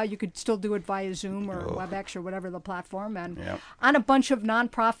figured out you could still do it via Zoom or WebEx or whatever the platform, and on a bunch of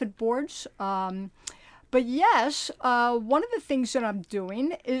nonprofit boards. But yes, one of the things that I'm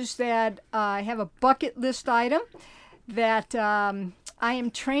doing is that I have a bucket list item that I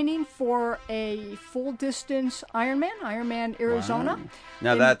am training for a full-distance Ironman, Arizona. Wow.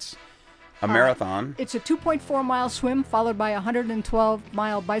 Now that's a marathon. It's a 2.4-mile swim followed by a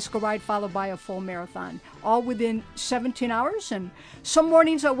 112-mile bicycle ride followed by a full marathon, all within 17 hours. And some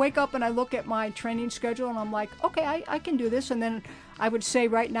mornings I wake up and I look at my training schedule and I'm like, okay, I can do this. And then I would say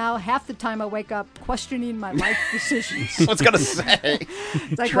right now, half the time I wake up questioning my life decisions. I was going to say,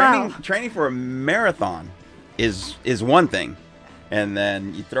 like, training for a marathon is one thing. And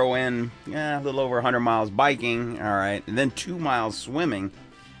then you throw in a little over 100 miles biking, all right, and then 2 miles swimming.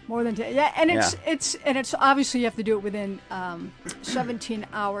 More than 10, yeah, and it's obviously you have to do it within 17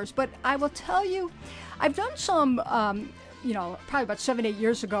 hours. But I will tell you, I've done some, probably about 7-8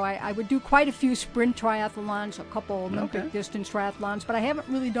 years ago. I would do quite a few sprint triathlons, a couple Olympic distance triathlons, but I haven't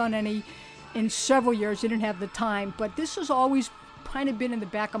really done any in several years. I didn't have the time, but this has always kind of been in the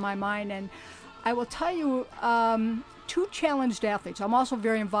back of my mind, and I will tell you. 2 challenged athletes. I'm also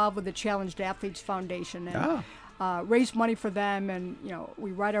very involved with the Challenged Athletes Foundation and raise money for them. And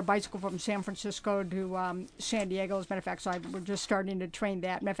we ride our bicycle from San Francisco to San Diego. As a matter of fact, we're just starting to train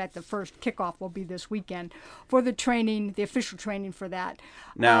that. Matter of fact, the first kickoff will be this weekend for the training, the official training for that.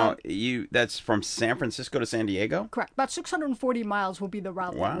 Now, that's from San Francisco to San Diego? Correct. About 640 miles will be the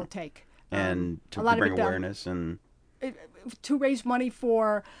route that we'll take. And to bring awareness and to raise money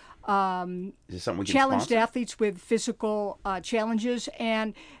for. Is this something we can challenged sponsor? athletes with physical challenges,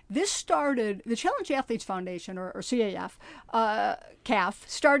 and this started the Challenged Athletes Foundation or CAF, CAF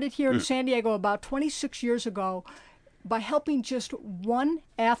started here in San Diego about 26 years ago by helping just one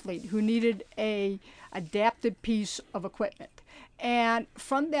athlete who needed a adapted piece of equipment, and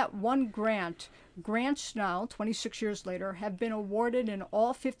from that one grants now 26 years later have been awarded in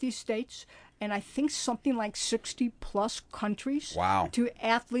all 50 states. And I think something like 60 plus countries to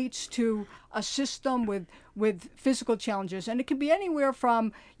athletes to assist them with physical challenges. And it could be anywhere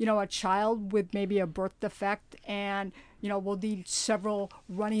from, a child with maybe a birth defect and, will need several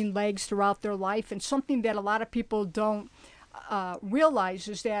running legs throughout their life. And something that a lot of people don't realize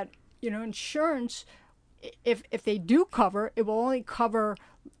is that, insurance, if they do cover, it will only cover,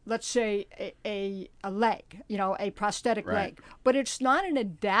 let's say, a leg, a prosthetic leg. But it's not an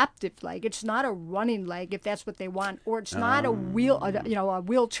adaptive leg. It's not a running leg if that's what they want. Or it's not a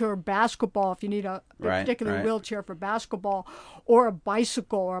wheelchair basketball if you need a particular wheelchair for basketball, or a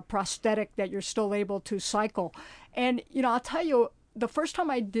bicycle or a prosthetic that you're still able to cycle. And, I'll tell you, the first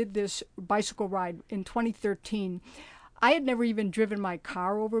time I did this bicycle ride in 2013, I had never even driven my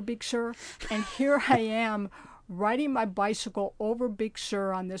car over Big Sur, and here I am riding my bicycle over Big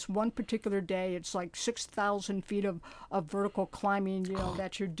Sur on this one particular day. It's like 6,000 feet of vertical climbing,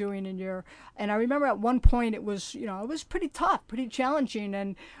 that you're doing and I remember at one point it was pretty tough, pretty challenging.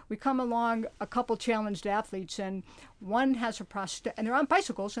 And we come along a couple challenged athletes, and one has a prosthetic, and they're on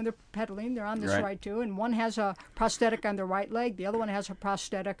bicycles and they're pedaling, they're on this ride too. And one has a prosthetic on their right leg. The other one has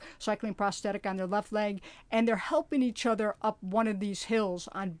a cycling prosthetic on their left leg. And they're helping each other up one of these hills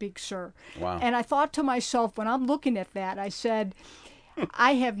on Big Sur. Wow. And I thought to myself, when I'm looking at that, I said,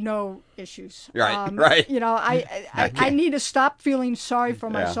 I have no issues. Right. I need to stop feeling sorry for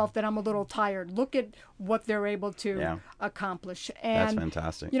myself that I'm a little tired. Look at what they're able to accomplish. And, that's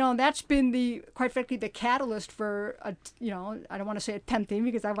fantastic. That's been quite frankly, the catalyst for, I don't want to say attempting,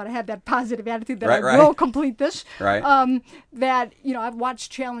 because I want to have that positive attitude that I will complete this. Right. I've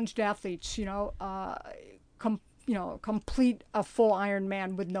watched challenged athletes, complete a full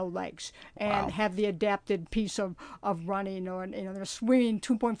Ironman with no legs and have the adapted piece of running, or they're swimming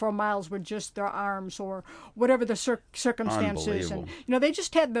 2.4 miles with just their arms, or whatever the circumstances. And they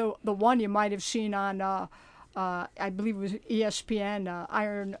just had the one you might have seen on I believe it was ESPN,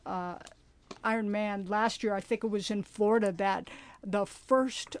 Iron Man last year. I think it was in Florida, that the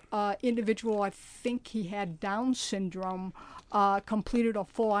first individual, I think he had Down syndrome, completed a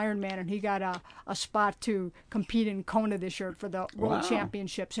full Ironman, and he got a spot to compete in Kona this year for the World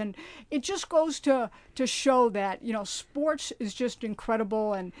Championships. And it just goes to show that sports is just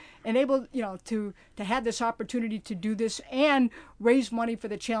incredible, and able to have this opportunity to do this and raise money for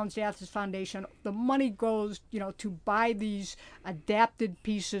the Challenged Athletes Foundation. The money goes to buy these adapted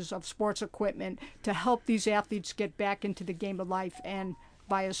pieces of sports equipment to help these athletes get back into the game of life and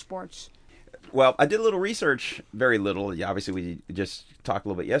via sports. Well, I did a little research, very little. Obviously, we just talked a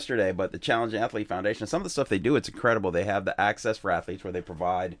little bit yesterday, but the Challenge Athlete Foundation, some of the stuff they do, it's incredible. They have the Access for Athletes, where they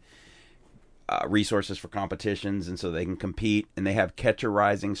provide resources for competitions, and so they can compete. And they have Catch a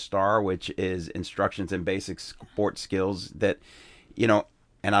Rising Star, which is instructions in basic sports skills that,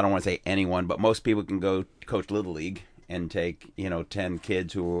 and I don't want to say anyone, but most people can go coach Little League and take 10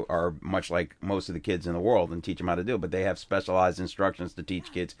 kids who are much like most of the kids in the world and teach them how to do it. But they have specialized instructions to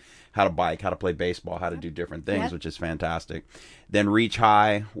teach kids how to bike, how to play baseball, how to do different things, which is fantastic. Then Reach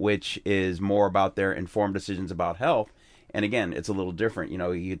High, which is more about their informed decisions about health. And again, it's a little different.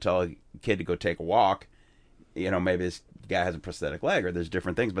 You tell a kid to go take a walk, maybe this guy has a prosthetic leg, or there's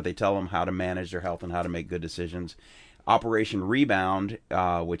different things, but they tell them how to manage their health and how to make good decisions. Operation Rebound,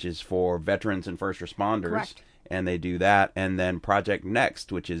 which is for veterans and first responders. Correct. And they do that. And then Project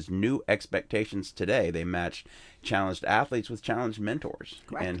Next, which is New Expectations Today. They match challenged athletes with challenged mentors.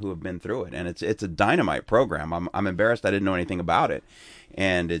 Correct. And who have been through it. And it's a dynamite program. I'm embarrassed I didn't know anything about it.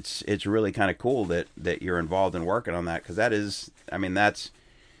 And it's really kind of cool that you're involved in working on that, because that's,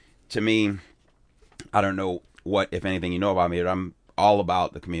 to me, I don't know what, if anything, you know about me, but I'm all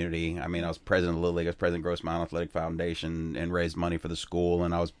about the community. I was president of Little League, I was president of Gross Mountain Athletic Foundation, and raised money for the school,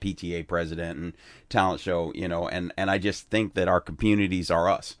 and I was PTA president and talent show, and I just think that our communities are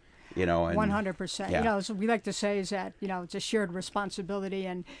us, and 100%. Yeah. So we like to say is that, it's a shared responsibility.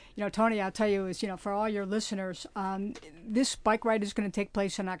 And, Tony, I'll tell you is, for all your listeners, this bike ride is going to take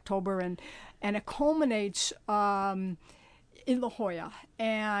place in October, and it culminates in La Jolla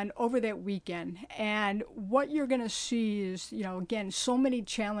and over that weekend. And what you're going to see is, again, so many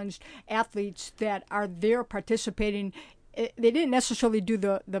challenged athletes that are there participating. They didn't necessarily do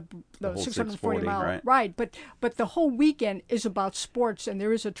the 640 mile, right? But the whole weekend is about sports, and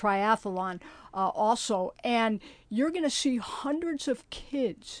there is a triathlon also. And you're going to see hundreds of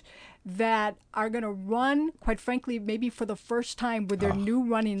kids that are going to run, quite frankly, maybe for the first time with their new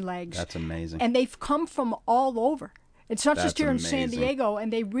running legs. That's amazing. And they've come from all over. It's not just here in San amazing. Diego,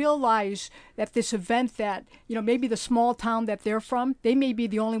 and they realize that this event that, maybe the small town that they're from, they may be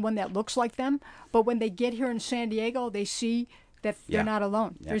the only one that looks like them, but when they get here in San Diego, they see that they're not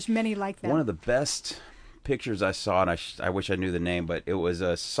alone. Yeah. There's many like that. One of the best pictures I saw, and I wish I knew the name, but it was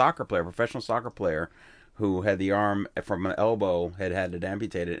a professional soccer player, who had the arm from an elbow had it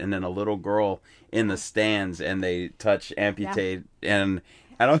amputated, and then a little girl in the stands, and they touch amputate, and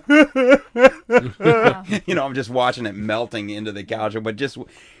I don't, I'm just watching it melting into the couch, but just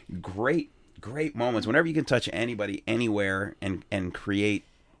great moments. Whenever you can touch anybody, anywhere, and create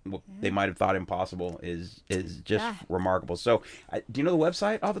what they might have thought impossible is just remarkable. So, do you know the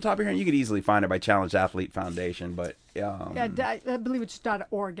website off the top of your head? You could easily find it by Challenged Athlete Foundation, but I believe it's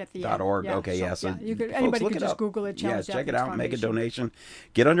 .org at the end. .org. Okay, so you could, anybody could just Google it. Challenged check it out. Make a donation.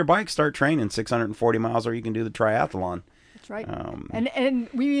 Get on your bike. Start training 640 miles, or you can do the triathlon. That's right. And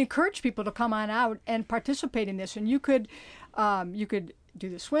we encourage people to come on out and participate in this. And you could do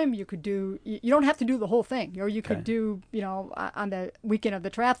the swim. You could do. You don't have to do the whole thing, or you could do. On the weekend of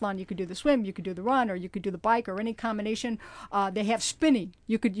the triathlon, you could do the swim, you could do the run, or you could do the bike, or any combination. They have spinning.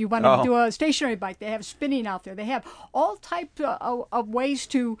 You want to do a stationary bike. They have spinning out there. They have all types of ways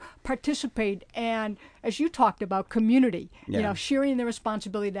to participate, and as you talked about, community. Sharing the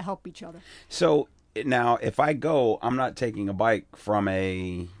responsibility to help each other. So now, if I go, I'm not taking a bike from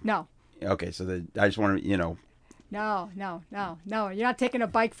a. No. Okay, so I just want to, No. You're not taking a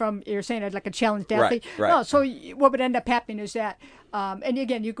bike from, you're saying it like a challenged athlete. Right. No, so what would end up happening is that, and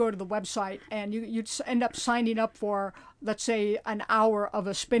again, you go to the website and you'd end up signing up for, let's say, an hour of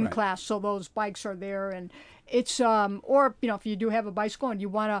a spin class. So those bikes are there, and it's, or, if you do have a bicycle and you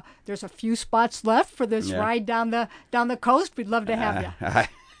want to, there's a few spots left for this ride down the coast, we'd love to have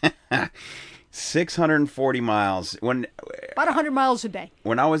you. 640 miles. About 100 miles a day.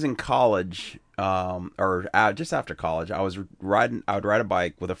 When I was in college, just after college, I would ride a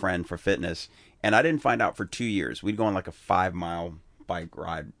bike with a friend for fitness, and I didn't find out for 2 years. We'd go on like a 5-mile bike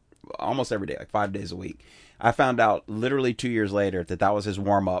ride almost every day, like 5 days a week. I found out literally 2 years later that was his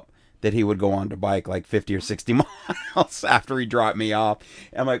warm-up, that he would go on to bike like 50 or 60 miles after he dropped me off.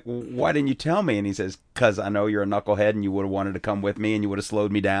 I'm like, why didn't you tell me? And he says, because I know you're a knucklehead and you would have wanted to come with me and you would have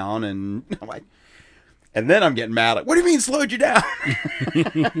slowed me down. And I'm like, and then I'm getting mad. Like, what do you mean slowed you down?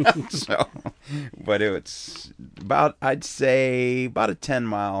 But it's I'd say about a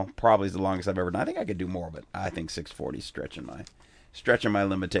 10-mile probably is the longest I've ever done. I think I could do more, but I think 640 is stretching my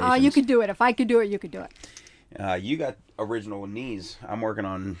limitations. You could do it. If I could do it, you could do it. You got original knees. I'm working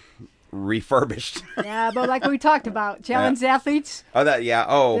on refurbished. Yeah, but like we talked about, challenged athletes.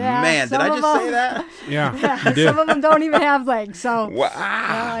 Oh, man, did I just say that? Yeah, you did. Some of them don't even have legs. So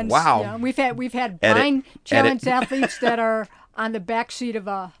wow. We've had blind challenged athletes that are on the back seat of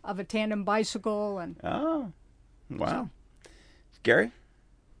a tandem bicycle, and wow. So. Gary,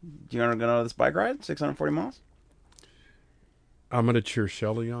 do you want to go on this bike ride? 640 miles. I'm gonna cheer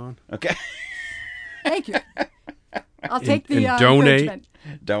Shelley on. Okay. Thank you. I'll take the donate.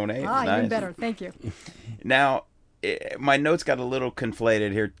 Donate. Nice. Even better. Thank you. Now, my notes got a little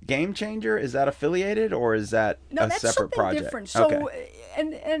conflated here. Game Changer, is that affiliated or is that a separate project? Different. So,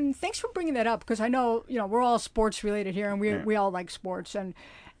 and thanks for bringing that up, because I know we're all sports related here, and we all like sports, and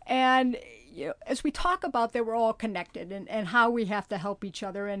as we talk about that, we're all connected, and how we have to help each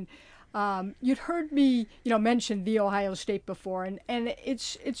other, and. You'd heard me, mention the Ohio State before, and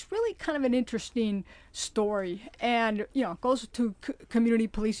it's really kind of an interesting story, and it goes to community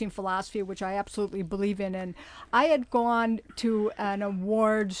policing philosophy, which I absolutely believe in. And I had gone to an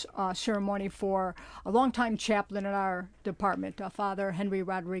awards ceremony for a longtime chaplain in our department, Father Henry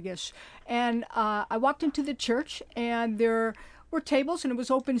Rodriguez, and I walked into the church, and there were tables, and it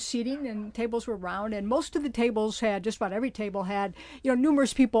was open seating, and tables were round, and most of the tables had, just about every table had,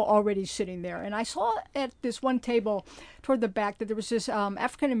 numerous people already sitting there. And I saw at this one table toward the back that there was this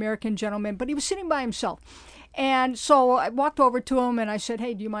African-American gentleman, but he was sitting by himself. And so I walked over to him and I said,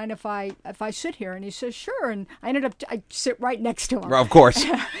 "Hey, do you mind if I sit here?" And he says, "Sure." And I sit right next to him. Well, of course.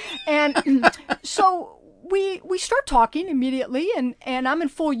 And so we start talking immediately, and I'm in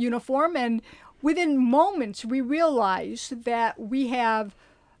full uniform, and within moments, we realized that we have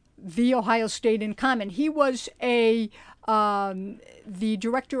the Ohio State in common. He was the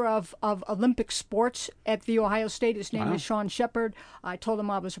director of Olympic sports at the Ohio State. His name is Sean Shepard. I told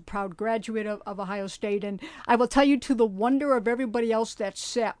him I was a proud graduate of Ohio State, and I will tell you, to the wonder of everybody else that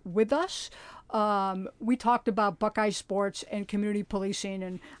sat with us, we talked about Buckeye sports and community policing,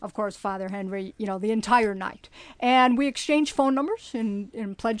 and of course Father Henry, the entire night. And we exchanged phone numbers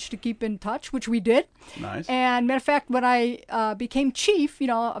and pledged to keep in touch, which we did. Nice. And matter of fact, when I became chief,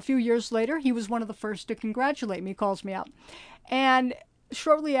 a few years later, he was one of the first to congratulate me. He calls me up, and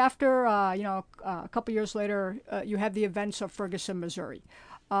shortly after, a couple years later, you have the events of Ferguson, Missouri.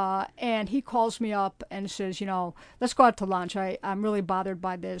 And he calls me up and says, let's go out to lunch. I'm really bothered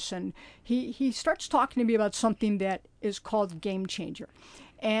by this. And he starts talking to me about something that is called Game Changer.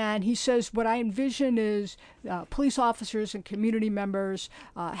 And he says, what I envision is police officers and community members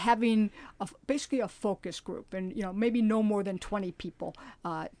having basically a focus group, and maybe no more than 20 people,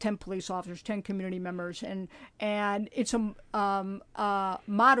 10 police officers, 10 community members, and it's a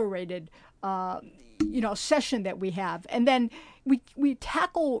moderated session that we have, and then we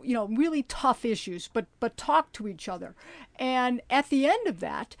tackle really tough issues, but talk to each other. And at the end of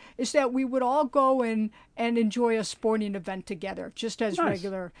that is that we would all go and enjoy a sporting event together, just as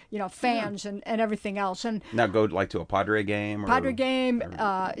regular fans and everything else. And now go to a Padre game.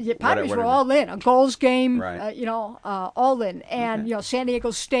 Padres were all in. A Goals game, right. All in. And San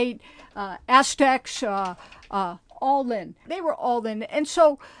Diego State, Aztecs. all in. They were all in. And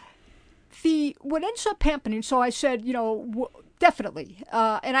so what ends up happening, so I said, definitely.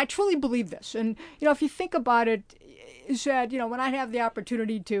 And I truly believe this. And, if you think about it, is that, when I have the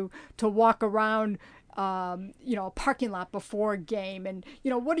opportunity to walk around, a parking lot before a game, and,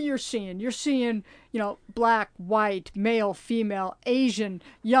 what are you seeing? You're seeing, black, white, male, female, Asian,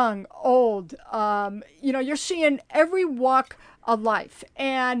 young, old. You're seeing every walk of life.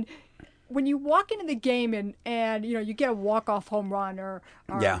 And when you walk into the game and you get a walk-off home run or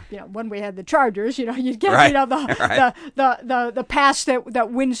when we had the Chargers, you get right. the pass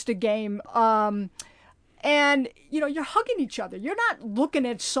that wins the game. And, you're hugging each other. You're not looking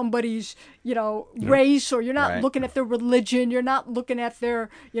at somebody's, race, or you're not looking at their religion. You're not looking at their,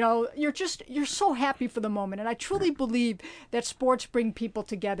 you're so happy for the moment. And I truly believe that sports bring people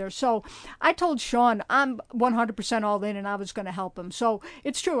together. So I told Sean I'm 100% all in and I was going to help him. So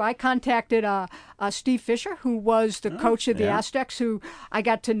it's true. I contacted Steve Fisher, who was the coach of the Aztecs, who I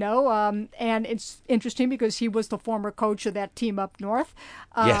got to know. And it's interesting because he was the former coach of that team up north.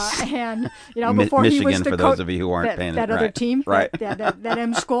 Yes. And, before Michigan, he was the for those of you who aren't paying that other team, right? that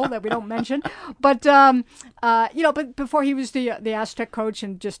M school that we don't mention, but but before he was the Aztec coach,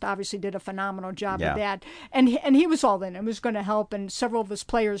 and just obviously did a phenomenal job of that, and he was all in and was going to help, and several of his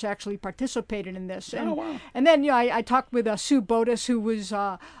players actually participated in this, and and then I talked with Sue Bodas, who was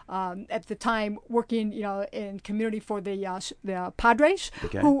at the time working in community for the Padres,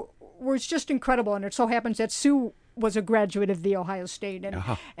 who was just incredible, and it so happens that Sue was a graduate of the Ohio State,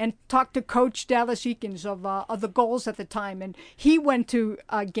 and talked to Coach Dallas Eakins of the goals at the time, and he went to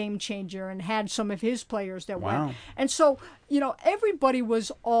Game Changer and had some of his players that went, and so everybody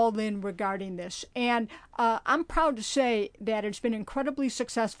was all in regarding this, and I'm proud to say that it's been incredibly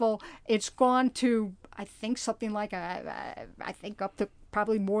successful. It's gone to I think something like I think up to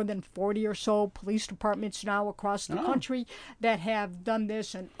probably more than 40 or so police departments now across the country that have done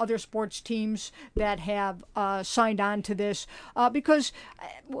this, and other sports teams that have signed on to this. Because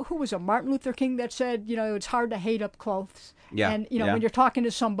who was it? Martin Luther King that said, it's hard to hate up close. Yeah. And, when you're talking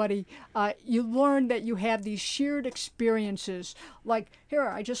to somebody, you learn that you have these shared experiences. Like, here,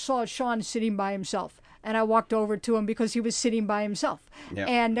 I just saw Sean sitting by himself. And I walked over to him because he was sitting by himself. Yep.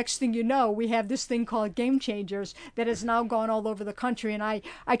 And next thing you know, we have this thing called Game Changers that has now gone all over the country. And I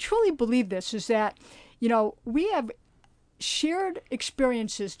truly believe this is that, we have shared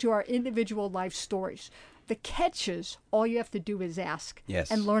experiences to our individual life stories. The catch is all you have to do is ask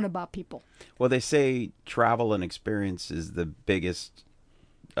and learn about people. Well, they say travel and experience is the biggest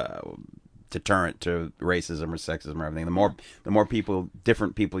deterrent to racism or sexism or everything. The more people,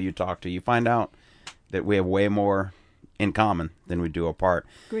 different people you talk to, you find out that we have way more in common than we do apart.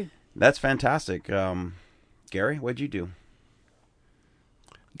 Agreed. That's fantastic. Gary, what'd you do?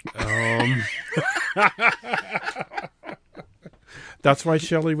 That's why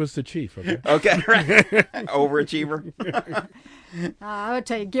Shelley was the chief. Okay. Okay, right. Overachiever. I would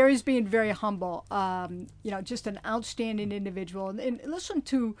tell you, Gary's being very humble. Just an outstanding individual. And listen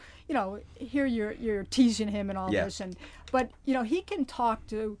to, hear you're teasing him and all this, but he can talk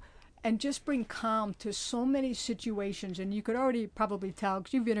to and just bring calm to so many situations, and you could already probably tell,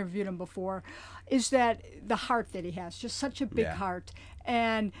 because you've interviewed him before, is that the heart that he has, just such a big heart.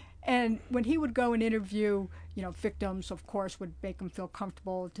 And when he would go and interview, victims, of course, would make them feel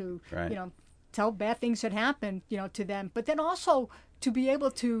comfortable to, tell bad things that happened, to them. But then also to be able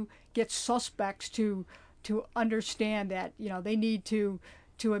to get suspects to understand that, they need to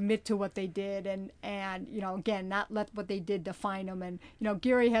admit to what they did and again, not let what they did define them. And,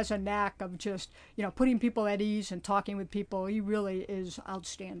 Gary has a knack of just, putting people at ease and talking with people. He really is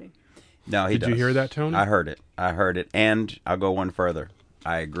outstanding. No, he does. Did you hear that, Tony? I heard it. And I'll go one further.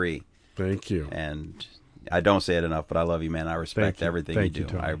 I agree. Thank you. And I don't say it enough, but I love you, man. I respect everything you do.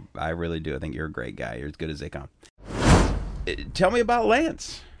 Tony. I really do. I think you're a great guy. You're as good as they come. Tell me about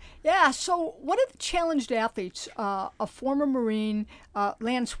Lance. Yeah, so one of the challenged athletes, a former Marine,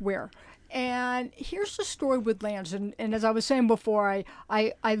 Lance Ware. And here's the story with Lance. And as I was saying before,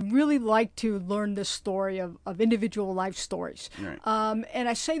 I really like to learn this story of individual life stories. Right. And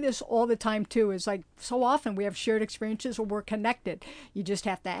I say this all the time, too, is like so often we have shared experiences or we're connected. You just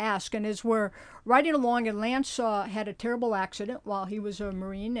have to ask. And as we're riding along, and Lance had a terrible accident while he was a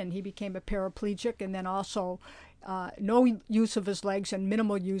Marine, and he became a paraplegic, and then also no use of his legs and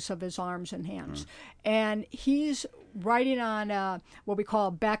minimal use of his arms and hands. And he's riding on what we call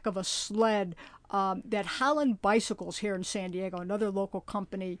back of a sled that Holland Bicycles here in San Diego, another local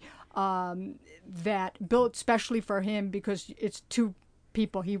company that built specially for him because it's too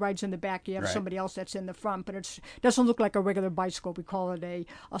people. He rides in the back. You have Right. somebody else that's in the front, but it doesn't look like a regular bicycle. We call it a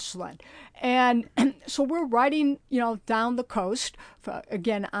sled. And so we're riding, down the coast,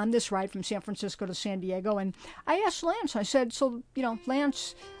 again, on this ride from San Francisco to San Diego. And I asked Lance, I said, so,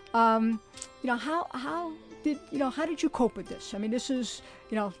 Lance, how did you cope with this? I mean, this is,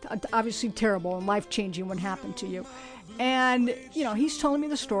 obviously terrible and life-changing what happened to you. And, he's telling me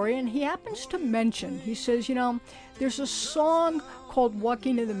the story, and he happens to mention, he says, there's a song called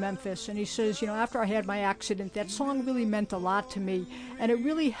Walking into Memphis, and he says, after I had my accident, that song really meant a lot to me, and it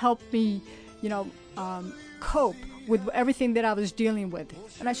really helped me, cope with everything that I was dealing with.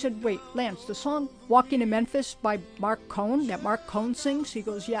 And I said, wait, Lance, the song Walking in Memphis by Mark Cohn, that Mark Cohn sings? He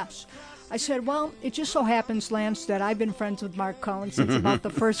goes, yes. I said, well, it just so happens, Lance, that I've been friends with Mark Cohn since about the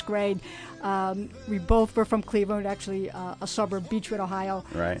first grade. We both were from Cleveland, actually a suburb, Beechwood, Ohio.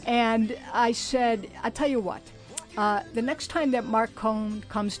 Right. And I said, I tell you what, the next time that Mark Cohn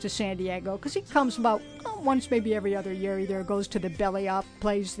comes to San Diego, because he comes about once, maybe every other year, either goes to the Belly Up,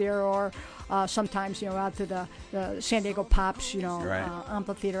 plays there, or sometimes, out to the San Diego Pops, Right.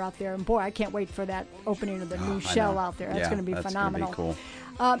 amphitheater out there. And boy, I can't wait for that opening of the new I shell know. out there. That's Yeah, going to be that's phenomenal. Gonna be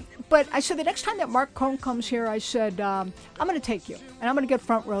cool. But I said the next time that Mark Cohn comes here, I said, I'm going to take you, and I'm going to get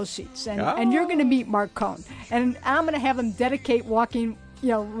front row seats, and you're going to meet Mark Cohn, and I'm going to have him dedicate Walking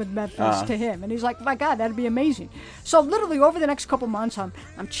with Memphis to him. And he's like, my God, that'd be amazing. So literally over the next couple months, I'm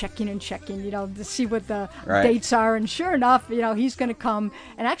checking and checking, to see what the Right. dates are. And sure enough, he's going to come,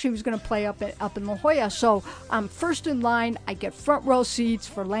 and actually he was going to play up in La Jolla. So I'm first in line. I get front row seats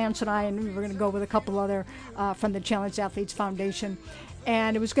for Lance and I, and we were going to go with a couple other from the Challenged Athletes Foundation.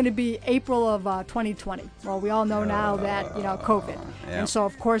 And it was going to be April of 2020. Well, we all know now that COVID, yeah. and so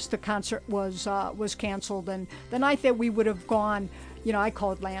of course the concert was canceled. And the night that we would have gone, I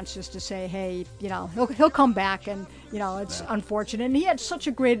called Lance just to say, hey, he'll come back, and it's unfortunate. And he had such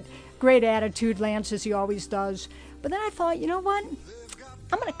a great attitude, Lance, as he always does. But then I thought, you know what?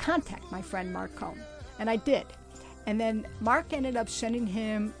 I'm going to contact my friend Mark Cohn, and I did. And then Mark ended up sending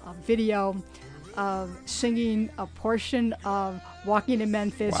him a video of singing a portion of Walking in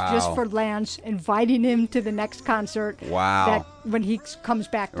Memphis just Wow. for Lance, inviting him to the next concert. Wow. That when he comes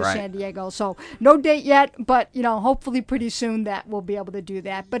back to Right. San Diego. So no date yet, but hopefully pretty soon that we'll be able to do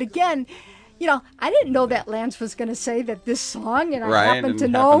that. But again, I didn't know that Lance was going to say that this song, and I Right, happen and to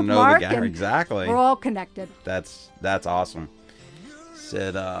happen know to know the Mark, guy, and exactly. we're all connected. That's awesome.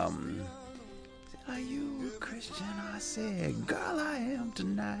 Said, are you a Christian? I said, girl, I am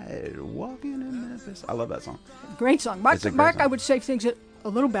tonight, walking in Memphis. I love that song. Great song. Mark, It's a great Mark, song. I would say sings it a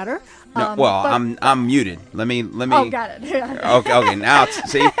little better. No, but- I'm muted. Let me. Oh, got it. Okay. Now,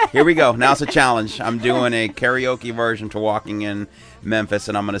 see, here we go. Now it's a challenge. I'm doing a karaoke version to Walking in Memphis,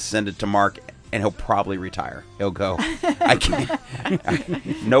 and I'm going to send it to Mark, and he'll probably retire. He'll go, I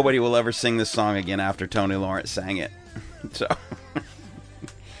can't. Nobody will ever sing this song again after Tony Lawrence sang it. So,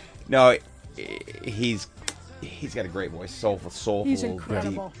 no, he's got a great voice, soulful. He's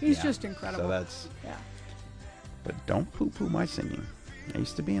incredible. deep. He's Yeah. just incredible. So that's. Yeah. But don't poo-poo my singing. I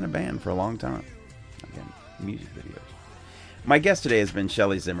used to be in a band for a long time. Again, music videos. My guest today has been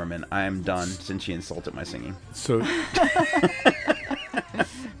Shelley Zimmerman. I am done since she insulted my singing. So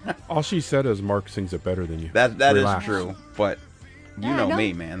all she said is Mark sings it better than you. That Relax. is true, but you Yeah, I know know.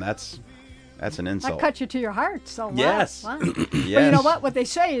 me, man. That's an That insult. cut you to your heart. So wow. Yes. Wow. Yes. But you know what? What they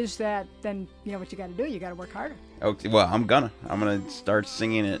say is that then what you got to do. You got to work harder. Okay, well, I'm gonna start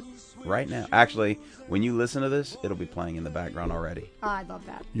singing it right now. Actually, when you listen to this, it'll be playing in the background already. Oh, I love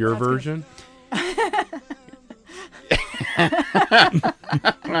that. Your That's good. version?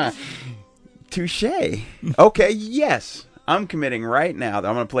 Touche. Okay, yes. I'm committing right now that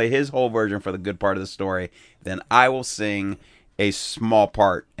I'm going to play his whole version for the good part of the story. Then I will sing a small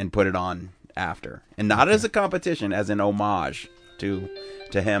part and put it on after. And not as a competition, as an homage to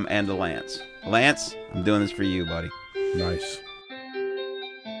him and to Lance. Lance, I'm doing this for you, buddy. Nice.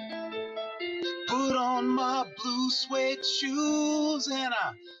 Put on my blue suede shoes and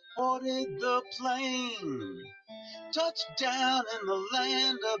I boarded the plane. Touchdown in the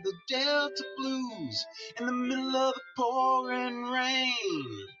land of the Delta Blues in the middle of the pouring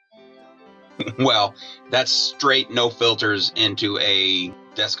rain. Well, that's straight, no filters into a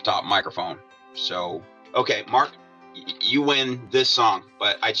desktop microphone. So, okay, Mark, you win this song,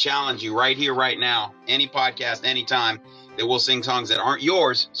 but I challenge you right here, right now, any podcast, anytime, that we'll sing songs that aren't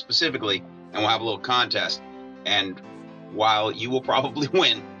yours specifically, and we'll have a little contest. And while you will probably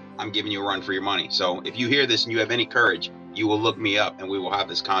win, I'm giving you a run for your money. So if you hear this and you have any courage, you will look me up and we will have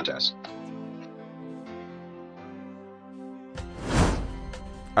this contest.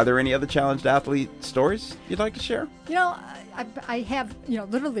 Are there any other challenged athlete stories you'd like to share? You know, I have,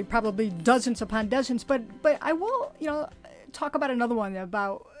 literally probably dozens upon dozens, but I will, talk about another one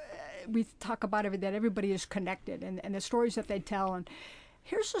about, we talk about that everybody is connected and the stories that they tell. And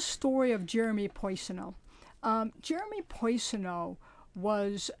here's the story of Jeremy Poisonneau. Jeremy Poisonneau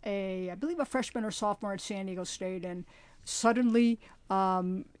was I believe a freshman or sophomore at San Diego State, and suddenly,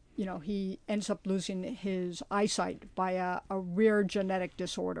 he ends up losing his eyesight by a rare genetic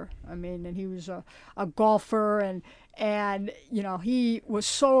disorder. I mean, and he was a golfer, and he was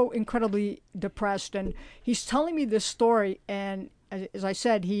so incredibly depressed. And he's telling me this story, and as I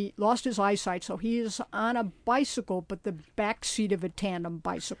said, he lost his eyesight, so he is on a bicycle, but the back seat of a tandem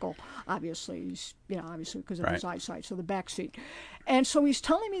bicycle. Obviously, he's obviously because of his eyesight, so the back seat. And so he's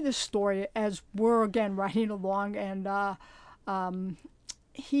telling me this story as we're again riding along, and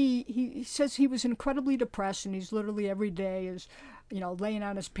he says he was incredibly depressed, and he's literally every day is laying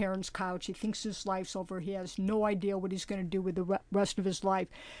on his parents' couch. He thinks his life's over. He has no idea what he's going to do with the rest of his life.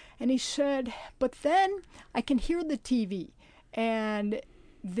 And he said, but then I can hear the TV, and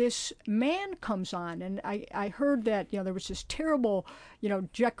this man comes on, and I heard that there was this terrible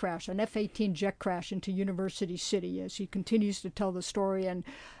jet crash, an F-18 jet crash into University City, as he continues to tell the story. And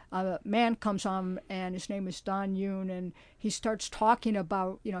a man comes on, and his name is Don Yoon, and he starts talking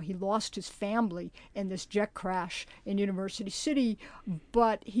about he lost his family in this jet crash in University City,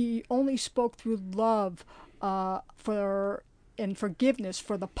 but he only spoke through love and forgiveness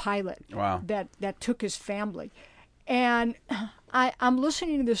for the pilot. Wow. that took his family. And I'm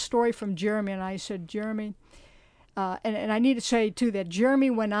listening to this story from Jeremy, and I said, Jeremy, and I need to say, too, that Jeremy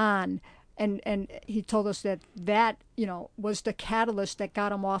went on, and he told us that was the catalyst that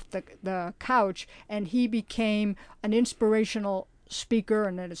got him off the couch, and he became an inspirational speaker,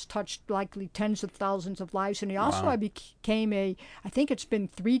 and it has touched likely tens of thousands of lives. And he also became I think it's been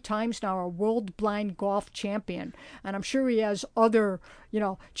 3 times now, a world blind golf champion. And I'm sure he has other,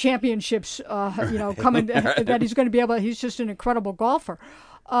 championships, coming that he's going to be able. He's just an incredible golfer.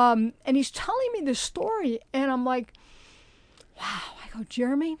 And he's telling me this story, and I'm like, wow. I go,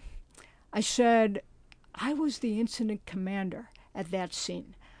 Jeremy, I said, I was the incident commander at that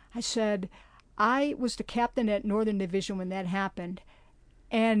scene. I said, I was the captain at Northern Division when that happened,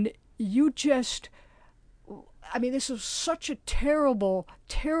 and this was such a terrible,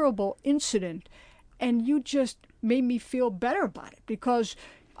 terrible incident, and you just made me feel better about it because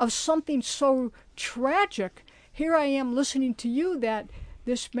of something so tragic. Here I am listening to you that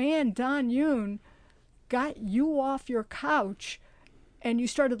this man, Don Yoon, got you off your couch, and you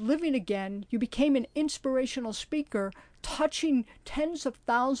started living again. You became an inspirational speaker, touching tens of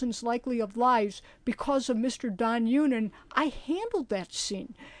thousands likely of lives because of Mr. Don Yoon. And I handled that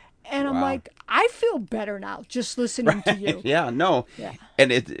scene. And I'm like, I feel better now just listening to you. Yeah, no. Yeah.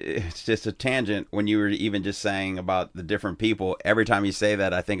 And it's just a tangent when you were even just saying about the different people. Every time you say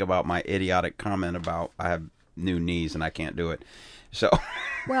that, I think about my idiotic comment about I have new knees and I can't do it. So,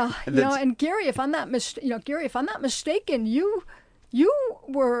 well, and Gary, if I'm not mistaken, you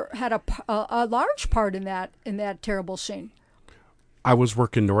had a large part in that terrible scene. I was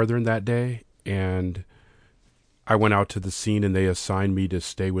working Northern that day, and I went out to the scene, and they assigned me to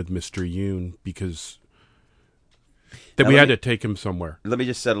stay with Mr. Yoon because we had to take him somewhere. Let me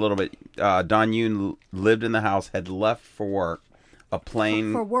just say a little bit. Don Yoon lived in the house, had left for work. A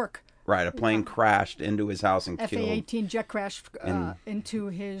plane for work. Right, a plane crashed into his house and killed. FA-18 jet crash into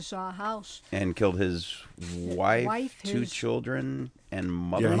his house and killed his wife, 2 children, and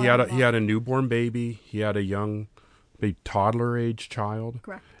mother. Yeah, he had a newborn baby. He had a toddler age child.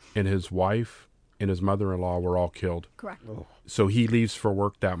 Correct. And his wife and his mother-in-law were all killed. Correct. Oh. So he leaves for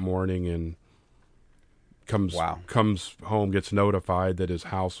work that morning and comes home, gets notified that his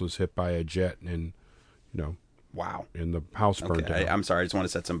house was hit by a jet, and wow. And the house burned down. I'm sorry. I just want to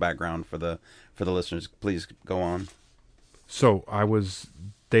set some background for the listeners. Please go on. So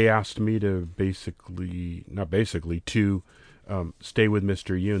they asked me to to stay with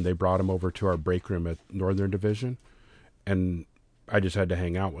Mr. Yoon. They brought him over to our break room at Northern Division, and I just had to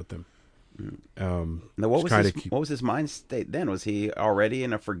hang out with him. Now, what was his mind state then? Was he already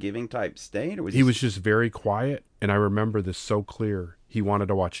in a forgiving type state? Or he was just very quiet, and I remember this so clear. He wanted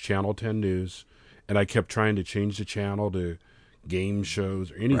to watch Channel 10 News, and I kept trying to change the channel to game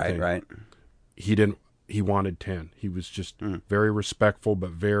shows or anything. Right. He didn't. He wanted 10. He was just very respectful,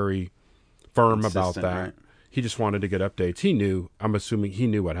 but very firm about that. Right. He just wanted to get updates. He knew. I'm assuming he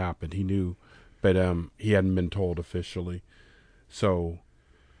knew what happened. He knew, but he hadn't been told officially. So,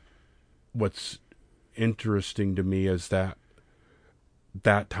 what's interesting to me is that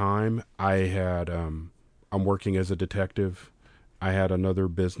time I had. I'm working as a detective. I had another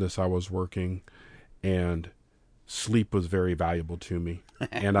business I was working, and sleep was very valuable to me.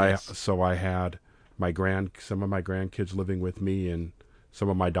 And so I had some of my grandkids living with me, and some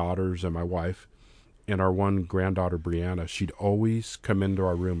of my daughters and my wife. And our one granddaughter, Brianna, she'd always come into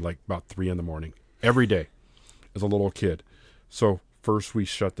our room like about 3 a.m, every day as a little kid. So first we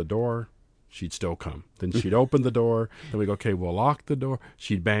shut the door. She'd still come. Then she'd open the door. Then we go, okay, we'll lock the door.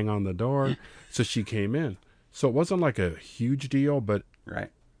 She'd bang on the door. So she came in. So it wasn't like a huge deal, but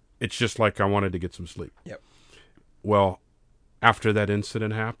it's just like I wanted to get some sleep. Yep. Well, after that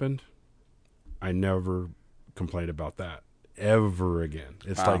incident happened, I never complained about that ever again.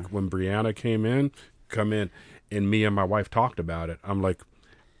 It's like when Brianna come in, and me and my wife talked about it. I'm like,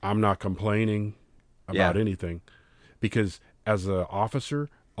 I'm not complaining about anything, because as an officer,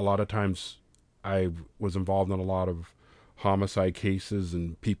 a lot of times I was involved in a lot of homicide cases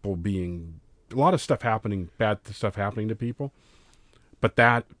and a lot of stuff happening, bad stuff happening to people. But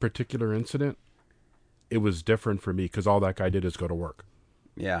that particular incident, it was different for me, because all that guy did is go to work.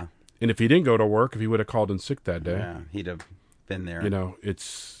 Yeah. And if he didn't go to work, if he would have called in sick that day, he'd have been there.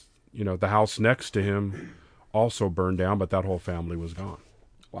 The house next to him also burned down, but that whole family was gone.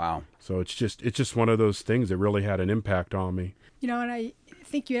 Wow. So it's just one of those things that really had an impact on me. And I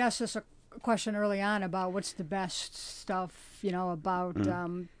think you asked us a question early on about what's the best stuff, about,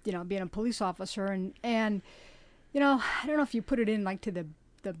 being a police officer. And I don't know if you put it in like to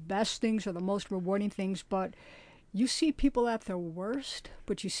the best things or the most rewarding things, but you see people at their worst,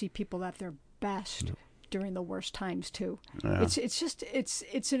 but you see people at their best during the worst times too. Yeah.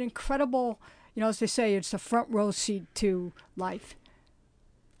 It's an incredible, as they say, it's a front row seat to life.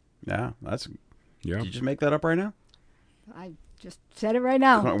 Yeah, Did you just make that up right now? I just said it right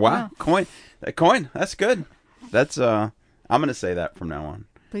now. Wow, coin, that's good. That's I'm gonna say that from now on.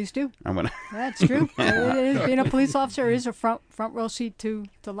 Please do. I'm gonna. That's true. Being a police officer is a front row seat to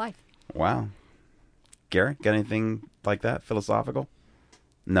life. Wow. Gary, got anything like that philosophical?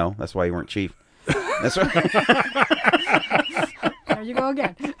 No, that's why you weren't chief. That's right. There you go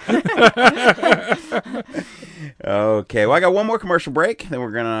again. Okay, well, I got one more commercial break. Then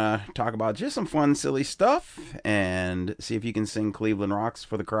we're going to talk about just some fun, silly stuff and see if you can sing Cleveland Rocks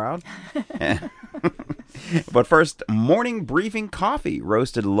for the crowd. But first, Morning Briefing Coffee,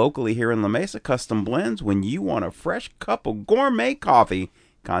 roasted locally here in La Mesa, custom blends. When you want a fresh cup of gourmet coffee,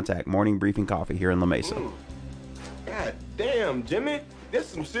 contact Morning Briefing Coffee here in La Mesa. God damn, Jimmy, this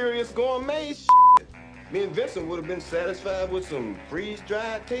some serious gourmet shit. Me and Vincent would have been satisfied with some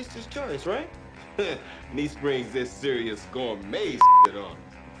freeze-dried Taster's Choice, right? Niece brings this serious gourmet shit on.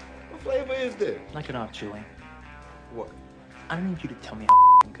 What flavor is this? Knock it off, Julie. What? I don't need you to tell me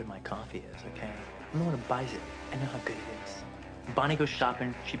how good my coffee is, okay? I'm the one who buys it. I know how good it is. Bonnie goes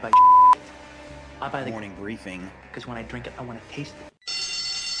shopping, she buys I buy the Morning Briefing. Because when I drink it, I want to taste it.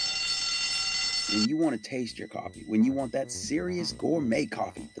 When you want to taste your coffee, when you want that serious gourmet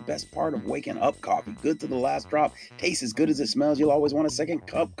coffee, the best part of waking up coffee, good to the last drop, tastes as good as it smells, you'll always want a second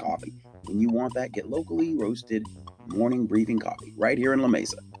cup coffee. When you want that, get locally roasted Morning Briefing Coffee right here in La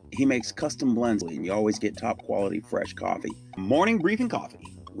Mesa. He makes custom blends and you always get top quality fresh coffee. Morning Briefing Coffee,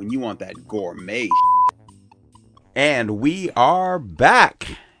 when you want that gourmet. And we are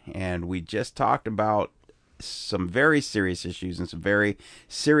back. And we just talked about some very serious issues and some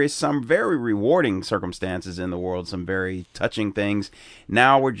very rewarding circumstances in the world, some very touching things.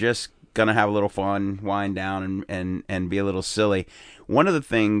 Now we're just going to have a little fun, wind down, and be a little silly. One of the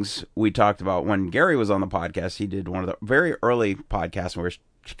things we talked about when Gary was on the podcast, he did one of the very early podcasts where we're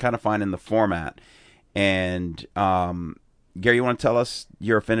kind of finding the format. And Gary, you want to tell us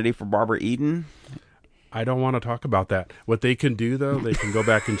your affinity for Barbara Eden? I don't want to talk about that. What they can do, though, they can go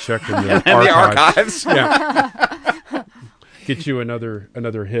back and check in the archives. Yeah. Get you another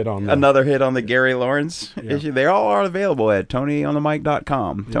hit on that. Another hit on the Gary Lawrence issue. They all are available at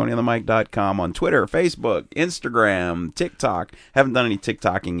TonyOnTheMic.com. Yeah. TonyOnTheMic.com on Twitter, Facebook, Instagram, TikTok. Haven't done any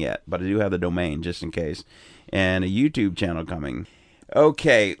TikToking yet, but I do have the domain just in case. And a YouTube channel coming.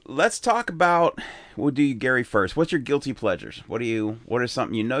 Okay, let's talk about, we'll do Gary first. What's your guilty pleasures? What are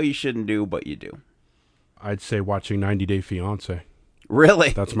something you know you shouldn't do, but you do? I'd say watching 90 Day Fiancé. Really?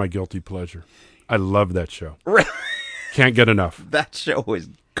 That's my guilty pleasure. I love that show. Really? Can't get enough. That show is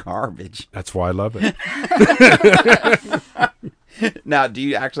garbage. That's why I love it. Now, do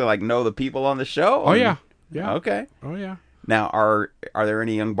you actually know the people on the show? Oh, yeah. Yeah. Okay. Oh, yeah. Now, are there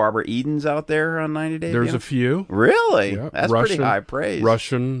any young Barbara Edens out there on 90 Day Fiancé? There's a few. Really? Yeah. That's pretty high praise.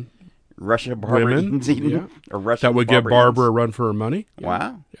 Russian Barbara women, Edens Eden? yeah. Or Russian that would give Barbara a run for her money. Yeah.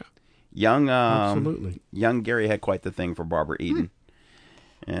 Wow. Yeah. Absolutely. Young Young Gary had quite the thing for Barbara Eden.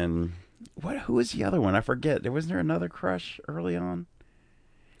 And Who was the other one? I forget. Wasn't there another crush early on?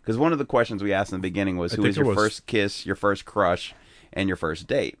 Because one of the questions we asked in the beginning was, who was your first kiss, your first crush, and your first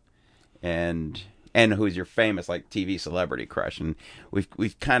date? And who's your famous like TV celebrity crush? And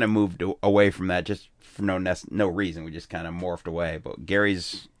we've kind of moved away from that just for no reason. We just kind of morphed away. But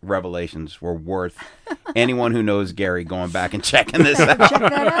Gary's revelations were worth anyone who knows Gary going back and checking this out. Check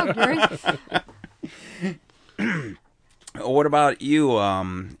that out, Gary. What about you,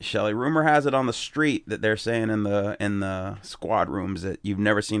 Shelley? Rumor has it on the street that they're saying in the squad rooms that you've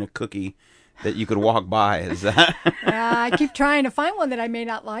never seen a cookie that you could walk by. Is that? I keep trying to find one that I may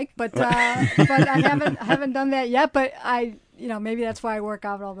not like, but I haven't done that yet. But maybe that's why I work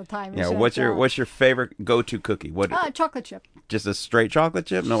out all the time. Yeah. What's your favorite go-to cookie? What? Chocolate chip. Just a straight chocolate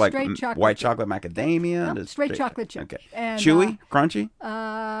chip? No, like straight chocolate white chip. chocolate macadamia. No, straight chocolate chip. Okay. And, chewy, crunchy.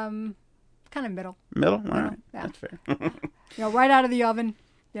 Kind of middle. Middle. All right. Yeah. That's fair. Right out of the oven.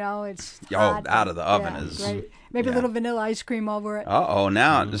 It's hot. Out of the oven is great. Maybe a little vanilla ice cream over it.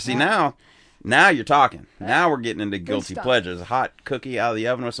 Now you're talking. Now we're getting into guilty pleasures. A hot cookie out of the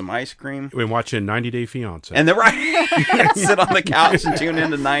oven with some ice cream. We're watching 90 Day Fiance. And they're right. Sit on the couch and tune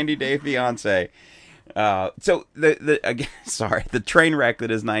into 90 Day Fiance. So the train wreck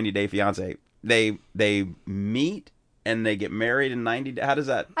that is 90 Day Fiance. They meet and they get married in 90 days. How does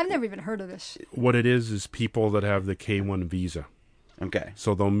that? I've never even heard of this. What it is people that have the K-1 visa. Okay.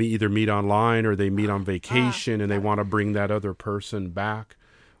 So they'll either meet online or they meet on vacation and they want to bring that other person back.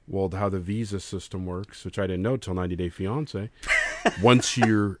 Well, how the visa system works, which I didn't know till 90 Day Fiance. Once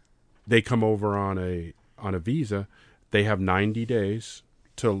they come over on a visa, they have 90 days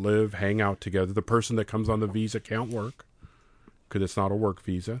to live, hang out together. The person that comes on the visa can't work because it's not a work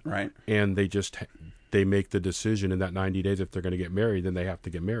visa. Right. And they make the decision in that 90 days if they're going to get married, then they have to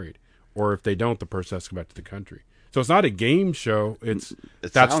get married. Or if they don't, the person has to come back to the country. So it's not a game show.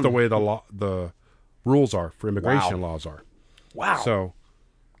 That's the way the rules are for immigration laws are. Wow. So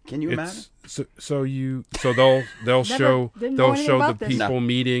can you imagine? So they'll show the people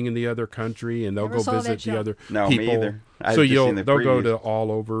meeting in the other country and they'll go visit the other people. Me either. So they'll go to all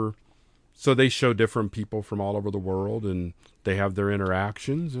over. So they show different people from all over the world and they have their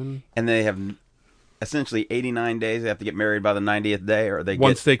interactions and they have essentially 89 days. They have to get married by the 90th day, or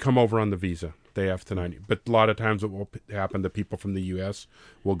once they come over on the visa, they have to 90. But a lot of times, what will happen? The people from the U.S.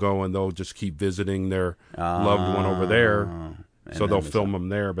 will go and they'll just keep visiting their loved one over there. So they'll film them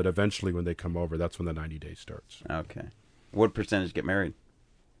there. But eventually, when they come over, that's when the 90 days starts. Okay. What percentage get married?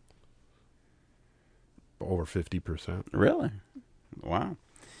 Over 50%. Really? Wow.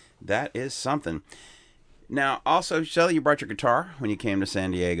 That is something. Now, also, Shelley, you brought your guitar when you came to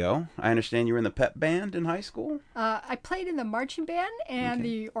San Diego. I understand you were in the pep band in high school? I played in the marching band and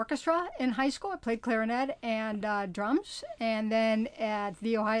the orchestra in high school. I played clarinet and drums. And then at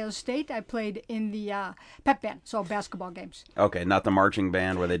The Ohio State, I played in the pep band, so basketball games. Okay, not the marching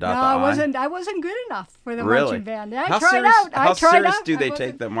band where they dot the I? I wasn't good enough for the Really? marching band. Yeah, How serious do they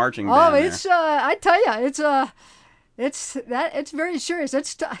take the marching band? I tell you, it's very serious.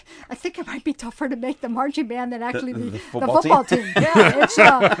 I think it might be tougher to make the marching band than actually the football team.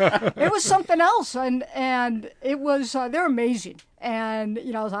 Yeah, it was something else, and it was they're amazing. And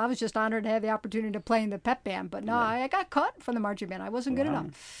so I was just honored to have the opportunity to play in the pep band. But no, I got cut from the marching band. I wasn't good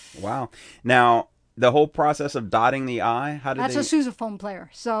enough. Wow. Now the whole process of dotting the I, That's a sousaphone player,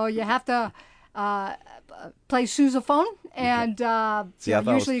 so you have to play sousaphone, and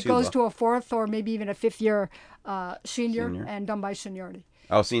usually it goes to a fourth or maybe even a fifth year senior and done by seniority.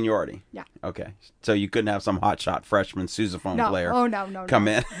 Oh, seniority. Yeah. Okay. So you couldn't have some hotshot freshman sousaphone player come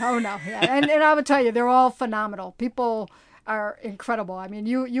in. Oh, no. Yeah. And I would tell you, they're all phenomenal. People are incredible. I mean,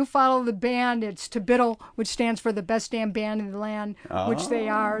 you follow the band. It's TBIDL, which stands for the best damn band in the land, which they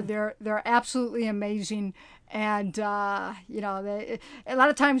are. They're absolutely amazing. And a lot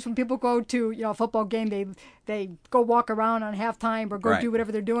of times when people go to a football game, they go walk around on halftime or go do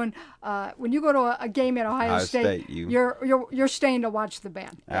whatever they're doing. When you go to a game at Ohio State, you're staying to watch the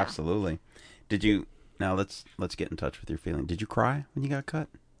band. Absolutely. Did you? Now let's get in touch with your feeling. Did you cry when you got cut?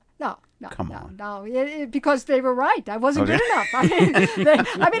 No. Come on. No, because they were right. I wasn't good enough.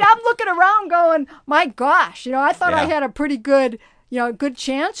 I mean, I'm looking around going, my gosh, I thought I had a pretty good, good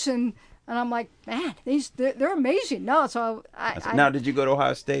chance, and I'm like, man, they're amazing. No, so Now, did you go to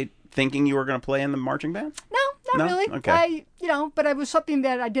Ohio State thinking you were going to play in the marching band? No, not really. Okay. But it was something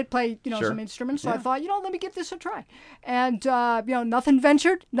that I did play, some instruments. So I thought, let me give this a try. And nothing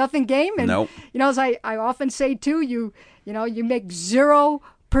ventured, nothing game. And as I often say too, you make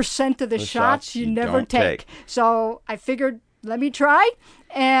 0% of the shots you never take. So I figured, let me try,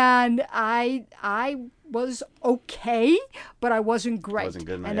 and I was okay, but I wasn't great. Wasn't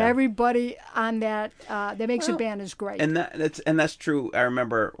good enough, and yeah. everybody on that makes a band is great. And that's true. I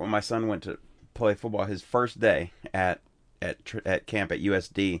remember when my son went to play football, his first day at camp at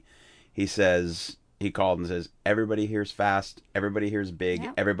USD, he called and says, everybody here's fast, everybody here's big,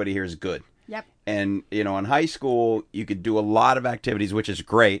 Yep. everybody here's good. Yep. And, in high school, you could do a lot of activities, which is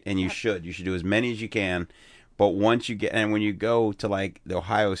great, and you should do as many as you can. But once you when you go to like the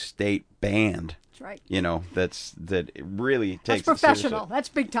Ohio State band, That's right. that it really takes That's it professional. seriously. That's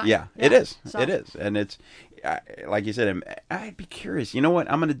big time. Yeah, it is. So- It is, and it's like you said. I'd be curious. You know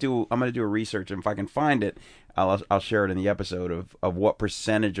what? I'm gonna do a research, and if I can find it, I'll share it in the episode of what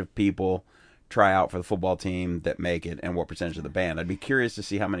percentage of people try out for the football team that make it, and what percentage of the band. I'd be curious to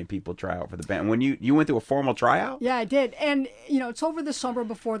see how many people try out for the band. When you went through a formal tryout? Yeah, I did, and it's over the summer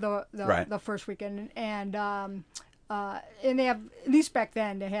before the Right. the first weekend, and they have, at least back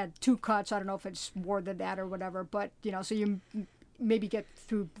then, they had 2 cuts. I don't know if it's more than that or whatever, but so you maybe get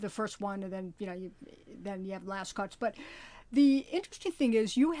through the first one, and then then you have last cuts. But the interesting thing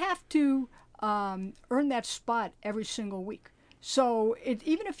is you have to earn that spot every single week. So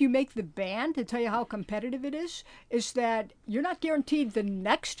even if you make the band, to tell you how competitive it is that you're not guaranteed the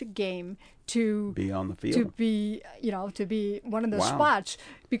next game to Be on the field. to be one of the Wow. spots,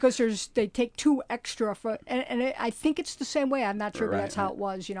 because they take 2 extra for, and I think it's the same way. I'm not sure if Right, that's how it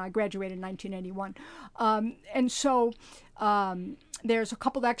was. I graduated in 1981, and so there's a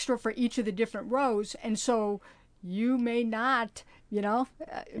couple extra for each of the different rows, and so you may not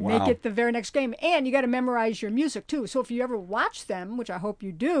make it the very next game, and you got to memorize your music too. So if you ever watch them, which I hope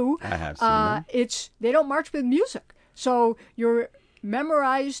you do, I have seen them. they don't march with music, so you're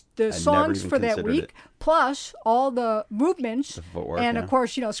memorized the never songs even for that considered week, it. plus all the movements, footwork, and yeah. of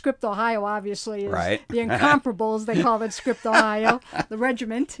course, Script Ohio obviously is Right. the Incomparables. They call it Script Ohio, the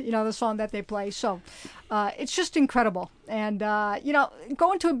regiment, the song that they play. So it's just incredible. And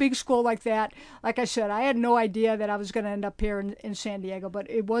going to a big school like that, like I said, I had no idea that I was going to end up here in San Diego, but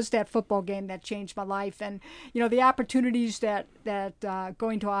it was that football game that changed my life, and the opportunities that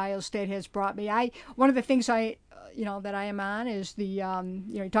going to Ohio State has brought me. One of the things that I am on is the,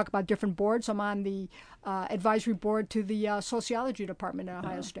 you talk about different boards. I'm on the advisory board to the sociology department at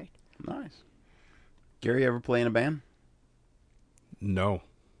Ohio State. Nice. Gary, ever play in a band? No.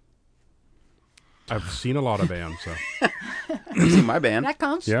 I've seen a lot of bands, so. You see my band. That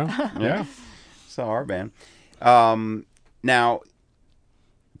counts. Yeah, yeah. Saw our band. Now,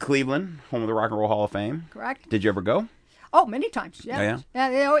 Cleveland, home of the Rock and Roll Hall of Fame. Correct. Did you ever go? Oh, many times. Yeah. Oh,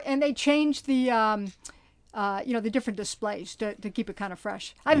 yeah? And they changed the, the different displays to keep it kind of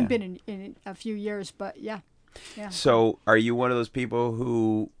fresh. I haven't been in a few years, but yeah. So, are you one of those people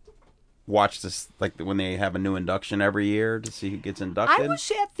who watch this, like when they have a new induction every year to see who gets inducted? I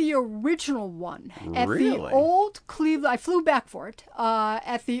was at the original one. At the Really? old Cleveland. I flew back for it.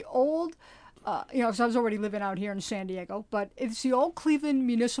 At the old, so I was already living out here in San Diego, but it's the old Cleveland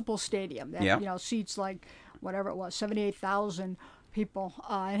Municipal Stadium that, Yeah. seats like, whatever it was, 78,000 people.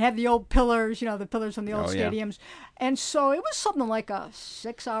 And had the old pillars, the pillars from the old Oh, yeah. stadiums. And so it was something like a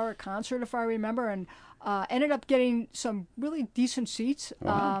 6-hour concert, if I remember, and ended up getting some really decent seats.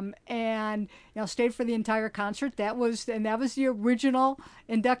 Wow. And stayed for the entire concert. That was the original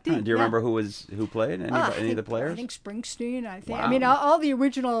inductee. Do you remember who played? Any of the players? I think Springsteen. I think. Wow. I mean, all the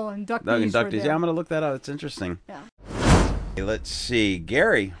original inductees. No, were inductees. there. Yeah, I'm gonna look that up. It's interesting. Yeah. Hey, let's see,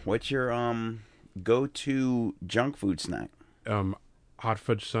 Gary, what's your go-to junk food snack? Hot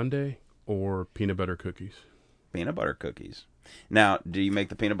fudge sundae or peanut butter cookies. Peanut butter cookies. Now, do you make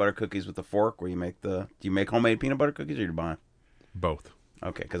the peanut butter cookies with the fork? Do you make homemade peanut butter cookies, or do you buy? Both.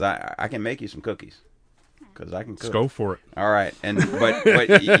 Okay, because I can make you some cookies. Because I can cook. Let's go for it. All right,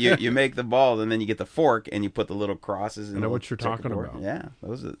 but you make the balls, and then you get the fork, and you put the little crosses. In I know the what you're talking checkerboard. about. Yeah,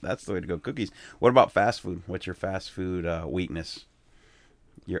 that's the way to go. Cookies. What about fast food? What's your fast food weakness?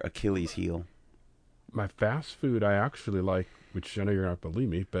 Your Achilles heel. My fast food I actually like, which I know you're not believe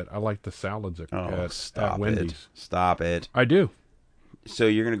me, but I like the salads at Wendy's. It. Stop it. I do. So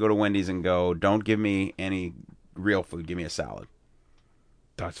you're going to go to Wendy's and go, don't give me any real food. Give me a salad.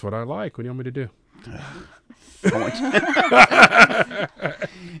 That's what I like. What do you want me to do?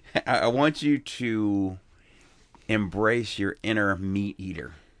 I want you to embrace your inner meat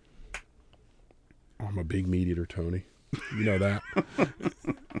eater. Oh, I'm a big meat eater, Tony. You know that.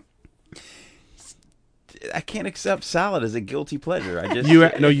 I can't accept salad as a guilty pleasure.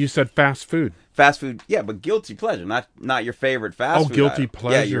 You said fast food. Fast food, yeah, but guilty pleasure, not your favorite fast food. Guilty item.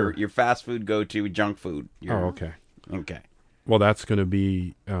 pleasure. Yeah, your fast food go-to junk food. Okay. Okay. Well, that's going to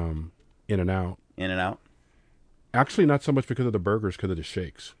be In-N-Out. In-N-Out? Actually, not so much because of the burgers, because of the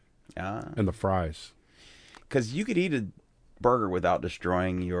shakes Ah. and the fries. because you could eat a burger without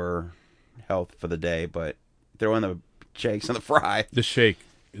destroying your health for the day, but throw in the shakes and the fry. The shake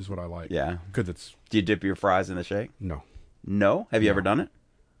is what I like. Yeah. Because it's... Do you dip your fries in the shake? No. No? Have you ever done it?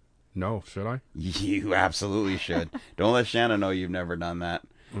 No. Should I? You absolutely should. Don't let Shannon know you've never done that.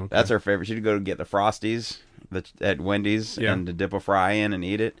 Okay. That's her favorite. She'd go to get the Frosties at Wendy's and to dip a fry in and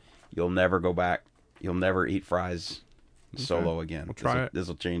eat it. You'll never go back. You'll never eat fries solo again. We'll try it. This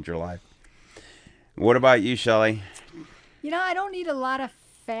will change your life. What about you, Shelley? I don't eat a lot of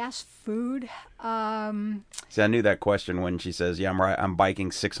fast food. See, I knew that question when she says, "Yeah, I'm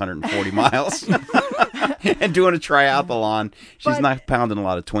biking 640 miles and doing a triathlon." She's not pounding a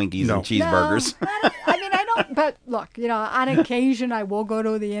lot of Twinkies and cheeseburgers. No, I don't. But look, on occasion I will go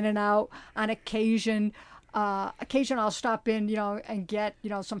to the In-N-Out. On occasion I'll stop in, and get,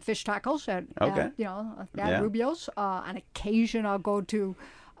 some fish tacos at Rubio's. On occasion I'll go to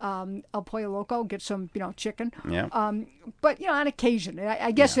El Pollo Loco, get some, chicken. Yeah. But on occasion,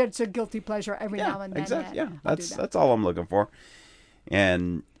 I guess it's a guilty pleasure every now and then. Exactly. Yeah, that's all I'm looking for.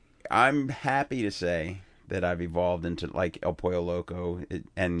 And I'm happy to say that I've evolved into like El Pollo Loco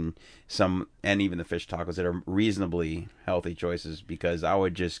and even the fish tacos that are reasonably healthy choices, because I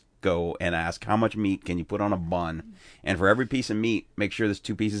would just go and ask, how much meat can you put on a bun? And for every piece of meat, make sure there's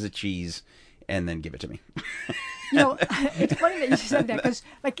 2 pieces of cheese, and then give it to me. It's funny that you said that, because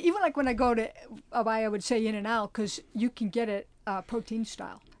even when I go to, I would say In-N-Out, because you can get it protein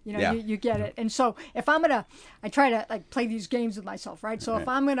style. You get it. And so if I try to play these games with myself, right? So if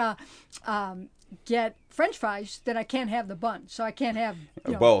I'm gonna get French fries, then I can't have the bun, so I can't have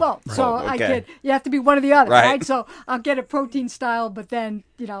both. So you have to be one or the other, right? So I'll get it protein style, but then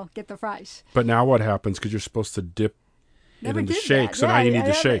get the fries. But now what happens? Because you're supposed to dip it in the shake, so now you need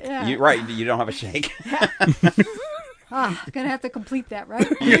the shake. Yeah. You don't have a shake. Gonna have to complete that, right?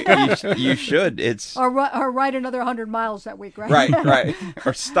 you should. It's or ride another 100 miles that week, right? Right.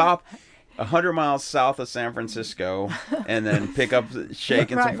 Or stop 100 miles south of San Francisco and then pick up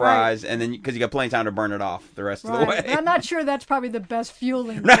shake and some fries, and then because you got plenty of time to burn it off the rest of the way. I'm not sure that's probably the best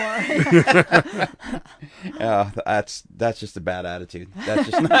fueling for. That's just a bad attitude. That's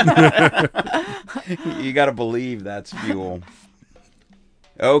just not. You got to believe that's fuel.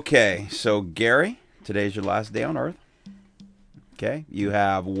 Okay, so Gary, today's your last day on Earth. Okay, you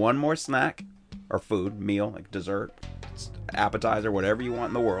have one more snack or food, meal, like dessert, appetizer, whatever you want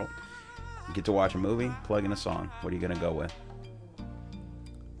in the world. You get to watch a movie, plug in a song. What are you going to go with?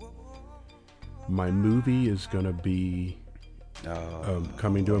 My movie is going to be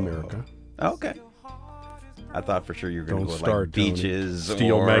Coming to America. Okay. I thought for sure you were going to go with like Tony. Beaches,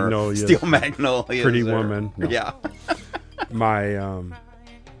 Steel or Magnolias, Pretty Woman. No. Yeah.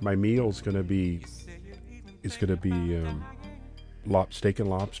 My meal is going to be steak and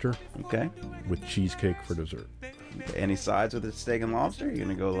lobster. Okay. With cheesecake for dessert. Okay. Any sides with the steak and lobster? You're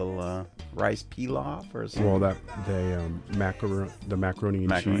gonna go a little rice pilaf or something? Well, the macaroni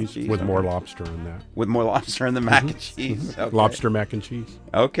and cheese with more lobster in that. With more lobster in the mac and cheese. Okay. Lobster mac and cheese.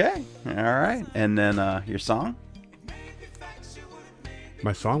 Okay. All right. And then your song?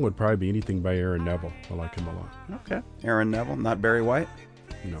 My song would probably be anything by Aaron Neville. I like him a lot. Okay. Aaron Neville, not Barry White?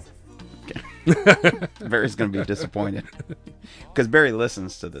 No. Okay. Barry's going to be disappointed. Because Barry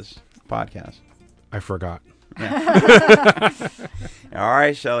listens to this podcast. I forgot. Yeah. All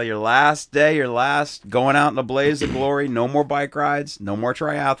right, Shelley, your last day, going out in a blaze of glory. No more bike rides, no more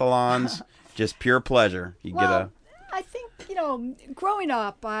triathlons, just pure pleasure. I think, growing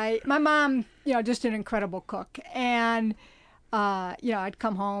up, my mom, just an incredible cook. And, I'd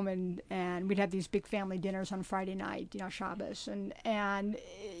come home and we'd have these big family dinners on Friday night, Shabbos. And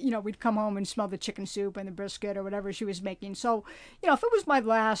we'd come home and smell the chicken soup and the brisket or whatever she was making. So, if it was my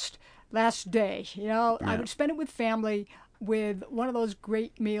last day, I would spend it with family, with one of those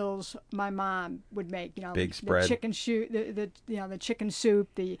great meals my mom would make, big spread, the chicken the chicken soup,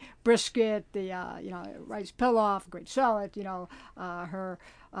 the brisket, the rice pilaf, great salad, her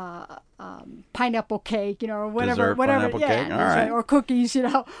pineapple cake, or whatever, cake. All right. or cookies,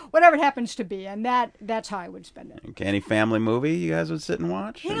 whatever it happens to be, and that's how I would spend it. Okay, any family movie you guys would sit and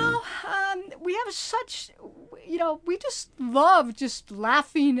watch? We have such, we just love just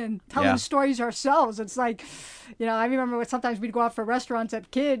laughing and telling stories ourselves. It's like, I remember sometimes we'd go out for restaurants as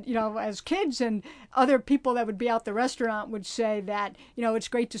kids, and other people that would be out the restaurant would say that, it's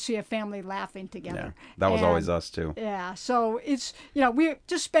great to see a family laughing together. Yeah, that was always us too. Yeah, so it's, we're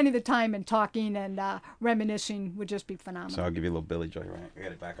just spending the time and talking and reminiscing would just be phenomenal. So I'll give you a little Billy Joy, right? I got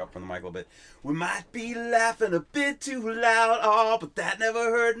to back up from the mic a little bit. We might be laughing a bit too loud, but that never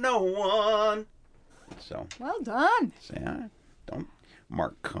hurt no one. So well done. So,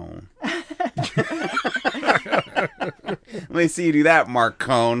 Mark Cohn. Let me see you do that, Mark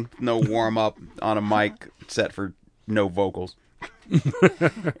Cohn. No warm up on a mic set for no vocals.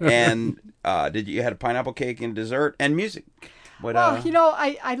 And you had a pineapple cake and dessert and music. What, well, you know,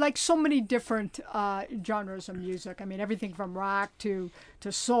 I like so many different genres of music. I mean, everything from rock to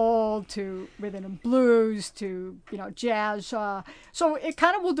soul to rhythm and blues to, you know, jazz. So it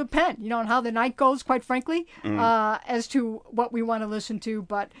kind of will depend, you know, on how the night goes, quite frankly, as to what we want to listen to.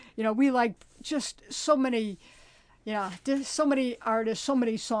 But, you know, we like just so many, you know, just so many artists, so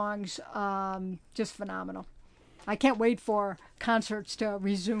many songs, just phenomenal. I can't wait for concerts to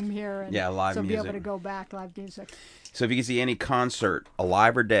resume here and live so music. be able to go back, live music. So if you could see any concert,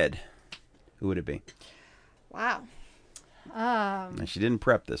 alive or dead, who would it be? Wow. And she didn't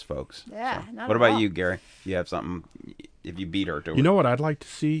prep this, folks. Yeah. So. Not What at about all. you, Gary? If you have something, if you beat her to it. You know what I'd like to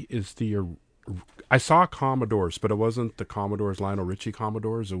see is I saw Commodores, but it wasn't the Commodores, Lionel Richie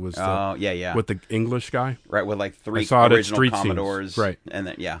Commodores. It was with the English guy. Right, with like three I saw it at original Street Commodores. Scenes. Right. And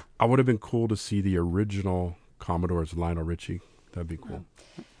then, yeah. I would have been cool to see the original Commodores, Lionel Richie. That'd be cool.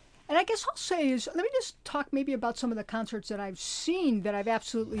 And I guess I'll say is, let me just talk maybe about some of the concerts that I've seen that I've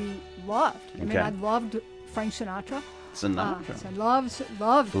absolutely loved. I mean, I loved Frank Sinatra. Sinatra. I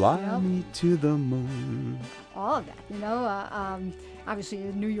loved Fly me to the moon. all of that, you know. Obviously,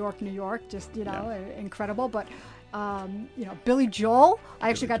 New York, just, you know, incredible. But, you know, Billy Joel. I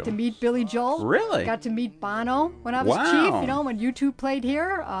actually got to meet Billy Joel. Really? Got to meet Bono when I was chief, you know, when U2 played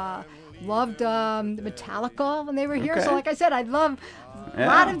here. Loved Metallica when they were here. Okay. So, like I said, I love a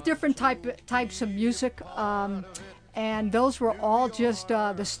lot of different types of music. And those were all just,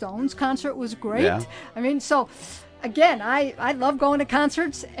 the Stones concert was great. Yeah. I mean, so... Again, I love going to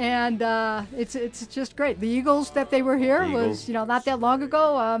concerts, and it's just great. The Eagles that they were here was, you know, not that long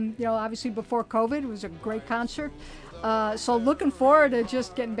ago. You know, obviously before COVID, it was a great concert. So looking forward to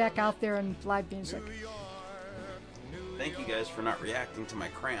just getting back out there and live music. Thank you guys for not reacting to my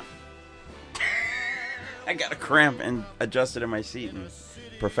cramp. I got a cramp and adjusted in my seat. And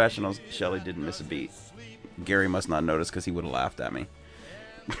professionals, Shelley didn't miss a beat. Gary must not notice because he would have laughed at me.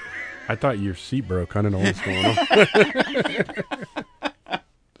 I thought your seat broke. I don't know what's going on.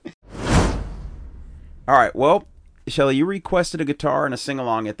 All right. Well, Shelley, you requested a guitar and a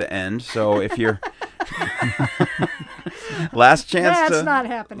sing-along at the end. So if you're... Last chance That's not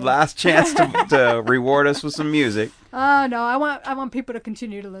happening. Last chance to reward us with some music. No, I want people to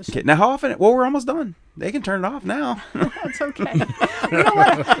continue to listen. Okay, now how often? Well, we're almost done. They can turn it off now. That's okay. You know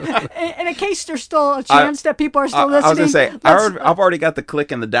what? In case there's still a chance that people are still listening. I was gonna say I've already got the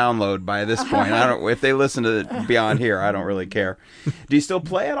click and the download by this point. I don't. If they listen to it beyond here, I don't really care. Do you still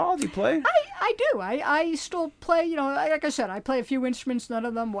play at all? Do you play? I do. I still play. You know, like I said, I play a few instruments, none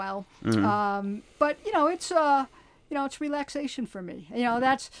of them well. Mm-hmm. But you know, it's relaxation for me. You know,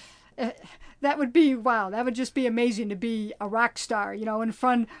 that would be wow. That would just be amazing to be a rock star. You know, in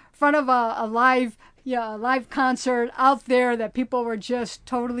front of a live concert out there that people were just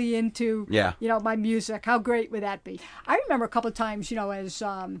totally into. Yeah. You know, my music. How great would that be? I remember a couple of times, you know,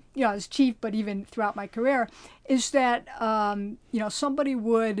 as chief, but even throughout my career, is that you know, somebody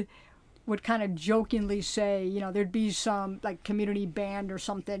would kind of jokingly say, you know, there'd be some like community band or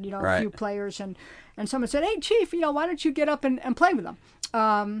something, you know, a few players, and someone said, "Hey, Chief, you know, why don't you get up and play with them?"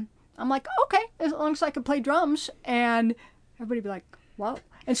 I'm like, okay, as long as I can play drums, and everybody'd be like, "Whoa."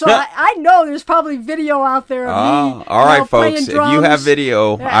 And so I know there's probably video out there of me. All right, folks. If you have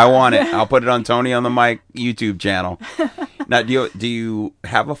video, I want it. I'll put it on Tony on the Mic YouTube channel. Now, do you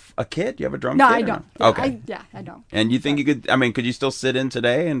have a kit? Do you have a drum kit? No, I don't. No? Okay. I don't. And you think you could? I mean, could you still sit in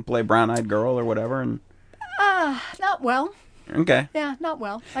today and play Brown Eyed Girl or whatever? And Not well. Okay. Yeah, not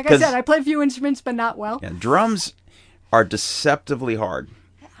well. Like I said, I play a few instruments, but not well. Yeah, drums are deceptively hard.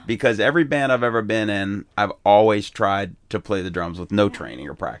 Because every band I've ever been in, I've always tried to play the drums with no training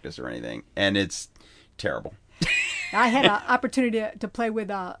or practice or anything, and it's terrible. I had an opportunity to play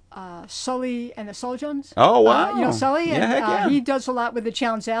with Sully and the Soul Jones. Oh, wow. You know Sully? Yeah, and, heck yeah. He does a lot with the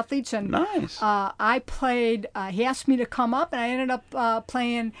challenged athletes. And nice. I played, he asked me to come up, and I ended up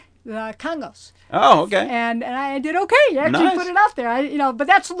playing the congos. Oh, okay. And I did okay. Actually put it out there. But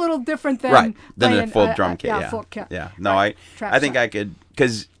that's a little different than than playing, a full drum kit. Yeah, full kit. Yeah. No, I think I could,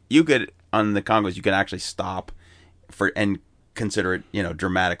 because you could, on the congos, you can actually stop and consider it, you know,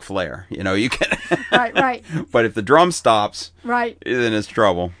 dramatic flair. You know, you can. Right. But if the drum stops, then it's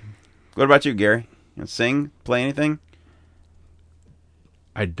trouble. What about you, Gary? You sing, play anything?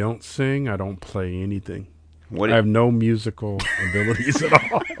 I don't sing. I don't play anything. I have no musical abilities at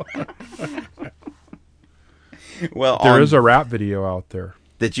all. Well, there is a rap video out there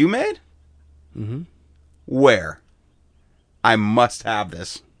that you made. Mm-hmm. Where? I must have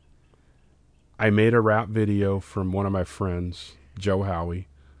this. I made a rap video from one of my friends, Joe Howie,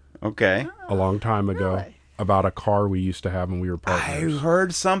 Okay. a long time ago Really? about a car we used to have when we were I partners.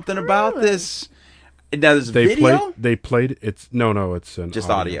 heard something about this. Now, there's They video? They played. It's an Just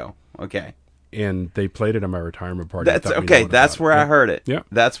audio. Okay. And they played it at my retirement party. That's without me okay. knowing That's about where it. I heard it. Yeah.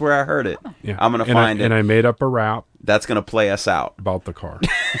 That's where I heard it. Yeah. I'm gonna And find it. And I made up a rap That's gonna play us out. about the car.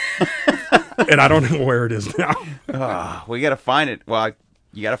 And I don't know where it is now. We gotta find it. Well,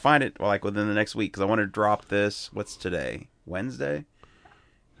 you gotta find it like within the next week because I want to drop this. What's today? Wednesday,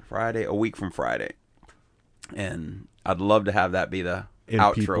 Friday, a week from Friday, and I'd love to have that be the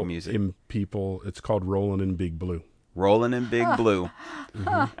outro music. It's called Rollin' in Big Blue. Rolling in Big Blue.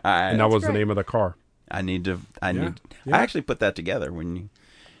 And that was the name of the car. I need. Yeah. I actually put that together when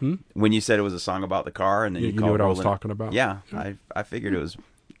you said it was a song about the car, and then you knew called what I was Rollin'. talking about. Yeah, I figured it was.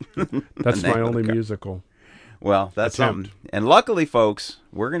 That's the name my of only the car. musical. Well, that's attempt. something. And luckily, folks,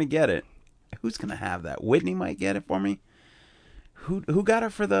 we're gonna get it. Who's gonna have that? Whitney might get it for me. Who got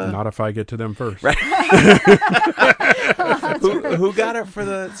it for the? Not if I get to them first. Right. Who got it for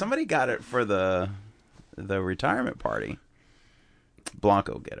the? Somebody got it for the retirement party.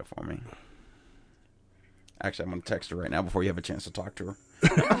 Blanco get it for me. Actually, I'm going to text her right now before you have a chance to talk to her.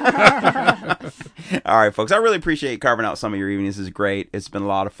 All right, folks. I really appreciate carving out some of your evenings. This is great. It's been a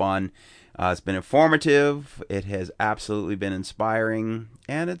lot of fun. It's been informative. It has absolutely been inspiring.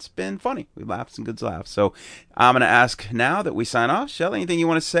 And it's been funny. We laughed some good laughs. So I'm going to ask now that we sign off. Shelley, anything you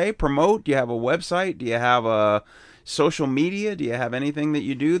want to say? Promote? Do you have a website? Do you have a social media? Do you have anything that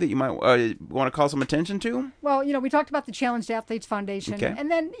you do that you might want to call some attention to? Well, we talked about the Challenged Athletes Foundation. Okay. And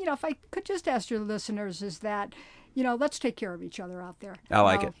then, if I could just ask your listeners is that, let's take care of each other out there. I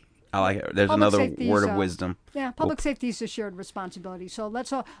like it. There's public another safety word is, of wisdom. Yeah, public safety is a shared responsibility. So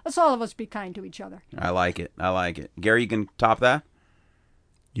let's all of us be kind to each other. I like it. Gary, you can top that?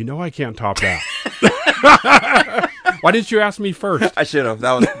 You know I can't top that. Why didn't you ask me first? I should have.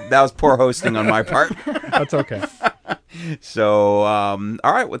 That was poor hosting on my part. That's okay. So, all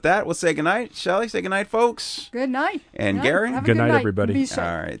right, with that, we'll say goodnight. Shelley, say goodnight, folks. Good night. And Yeah, Gary? have a Good night, everybody. Be safe.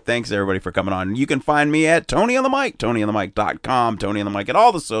 All right. Thanks, everybody, for coming on. You can find me at Tony on the Mic, TonyOnTheMic.com, Tony on the Mic at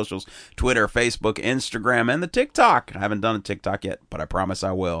all the socials, Twitter, Facebook, Instagram, and the TikTok. I haven't done a TikTok yet, but I promise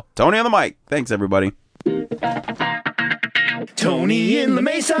I will. Tony on the Mic. Thanks, everybody. Tony in the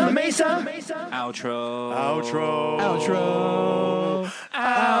Mesa. Outro. Outro.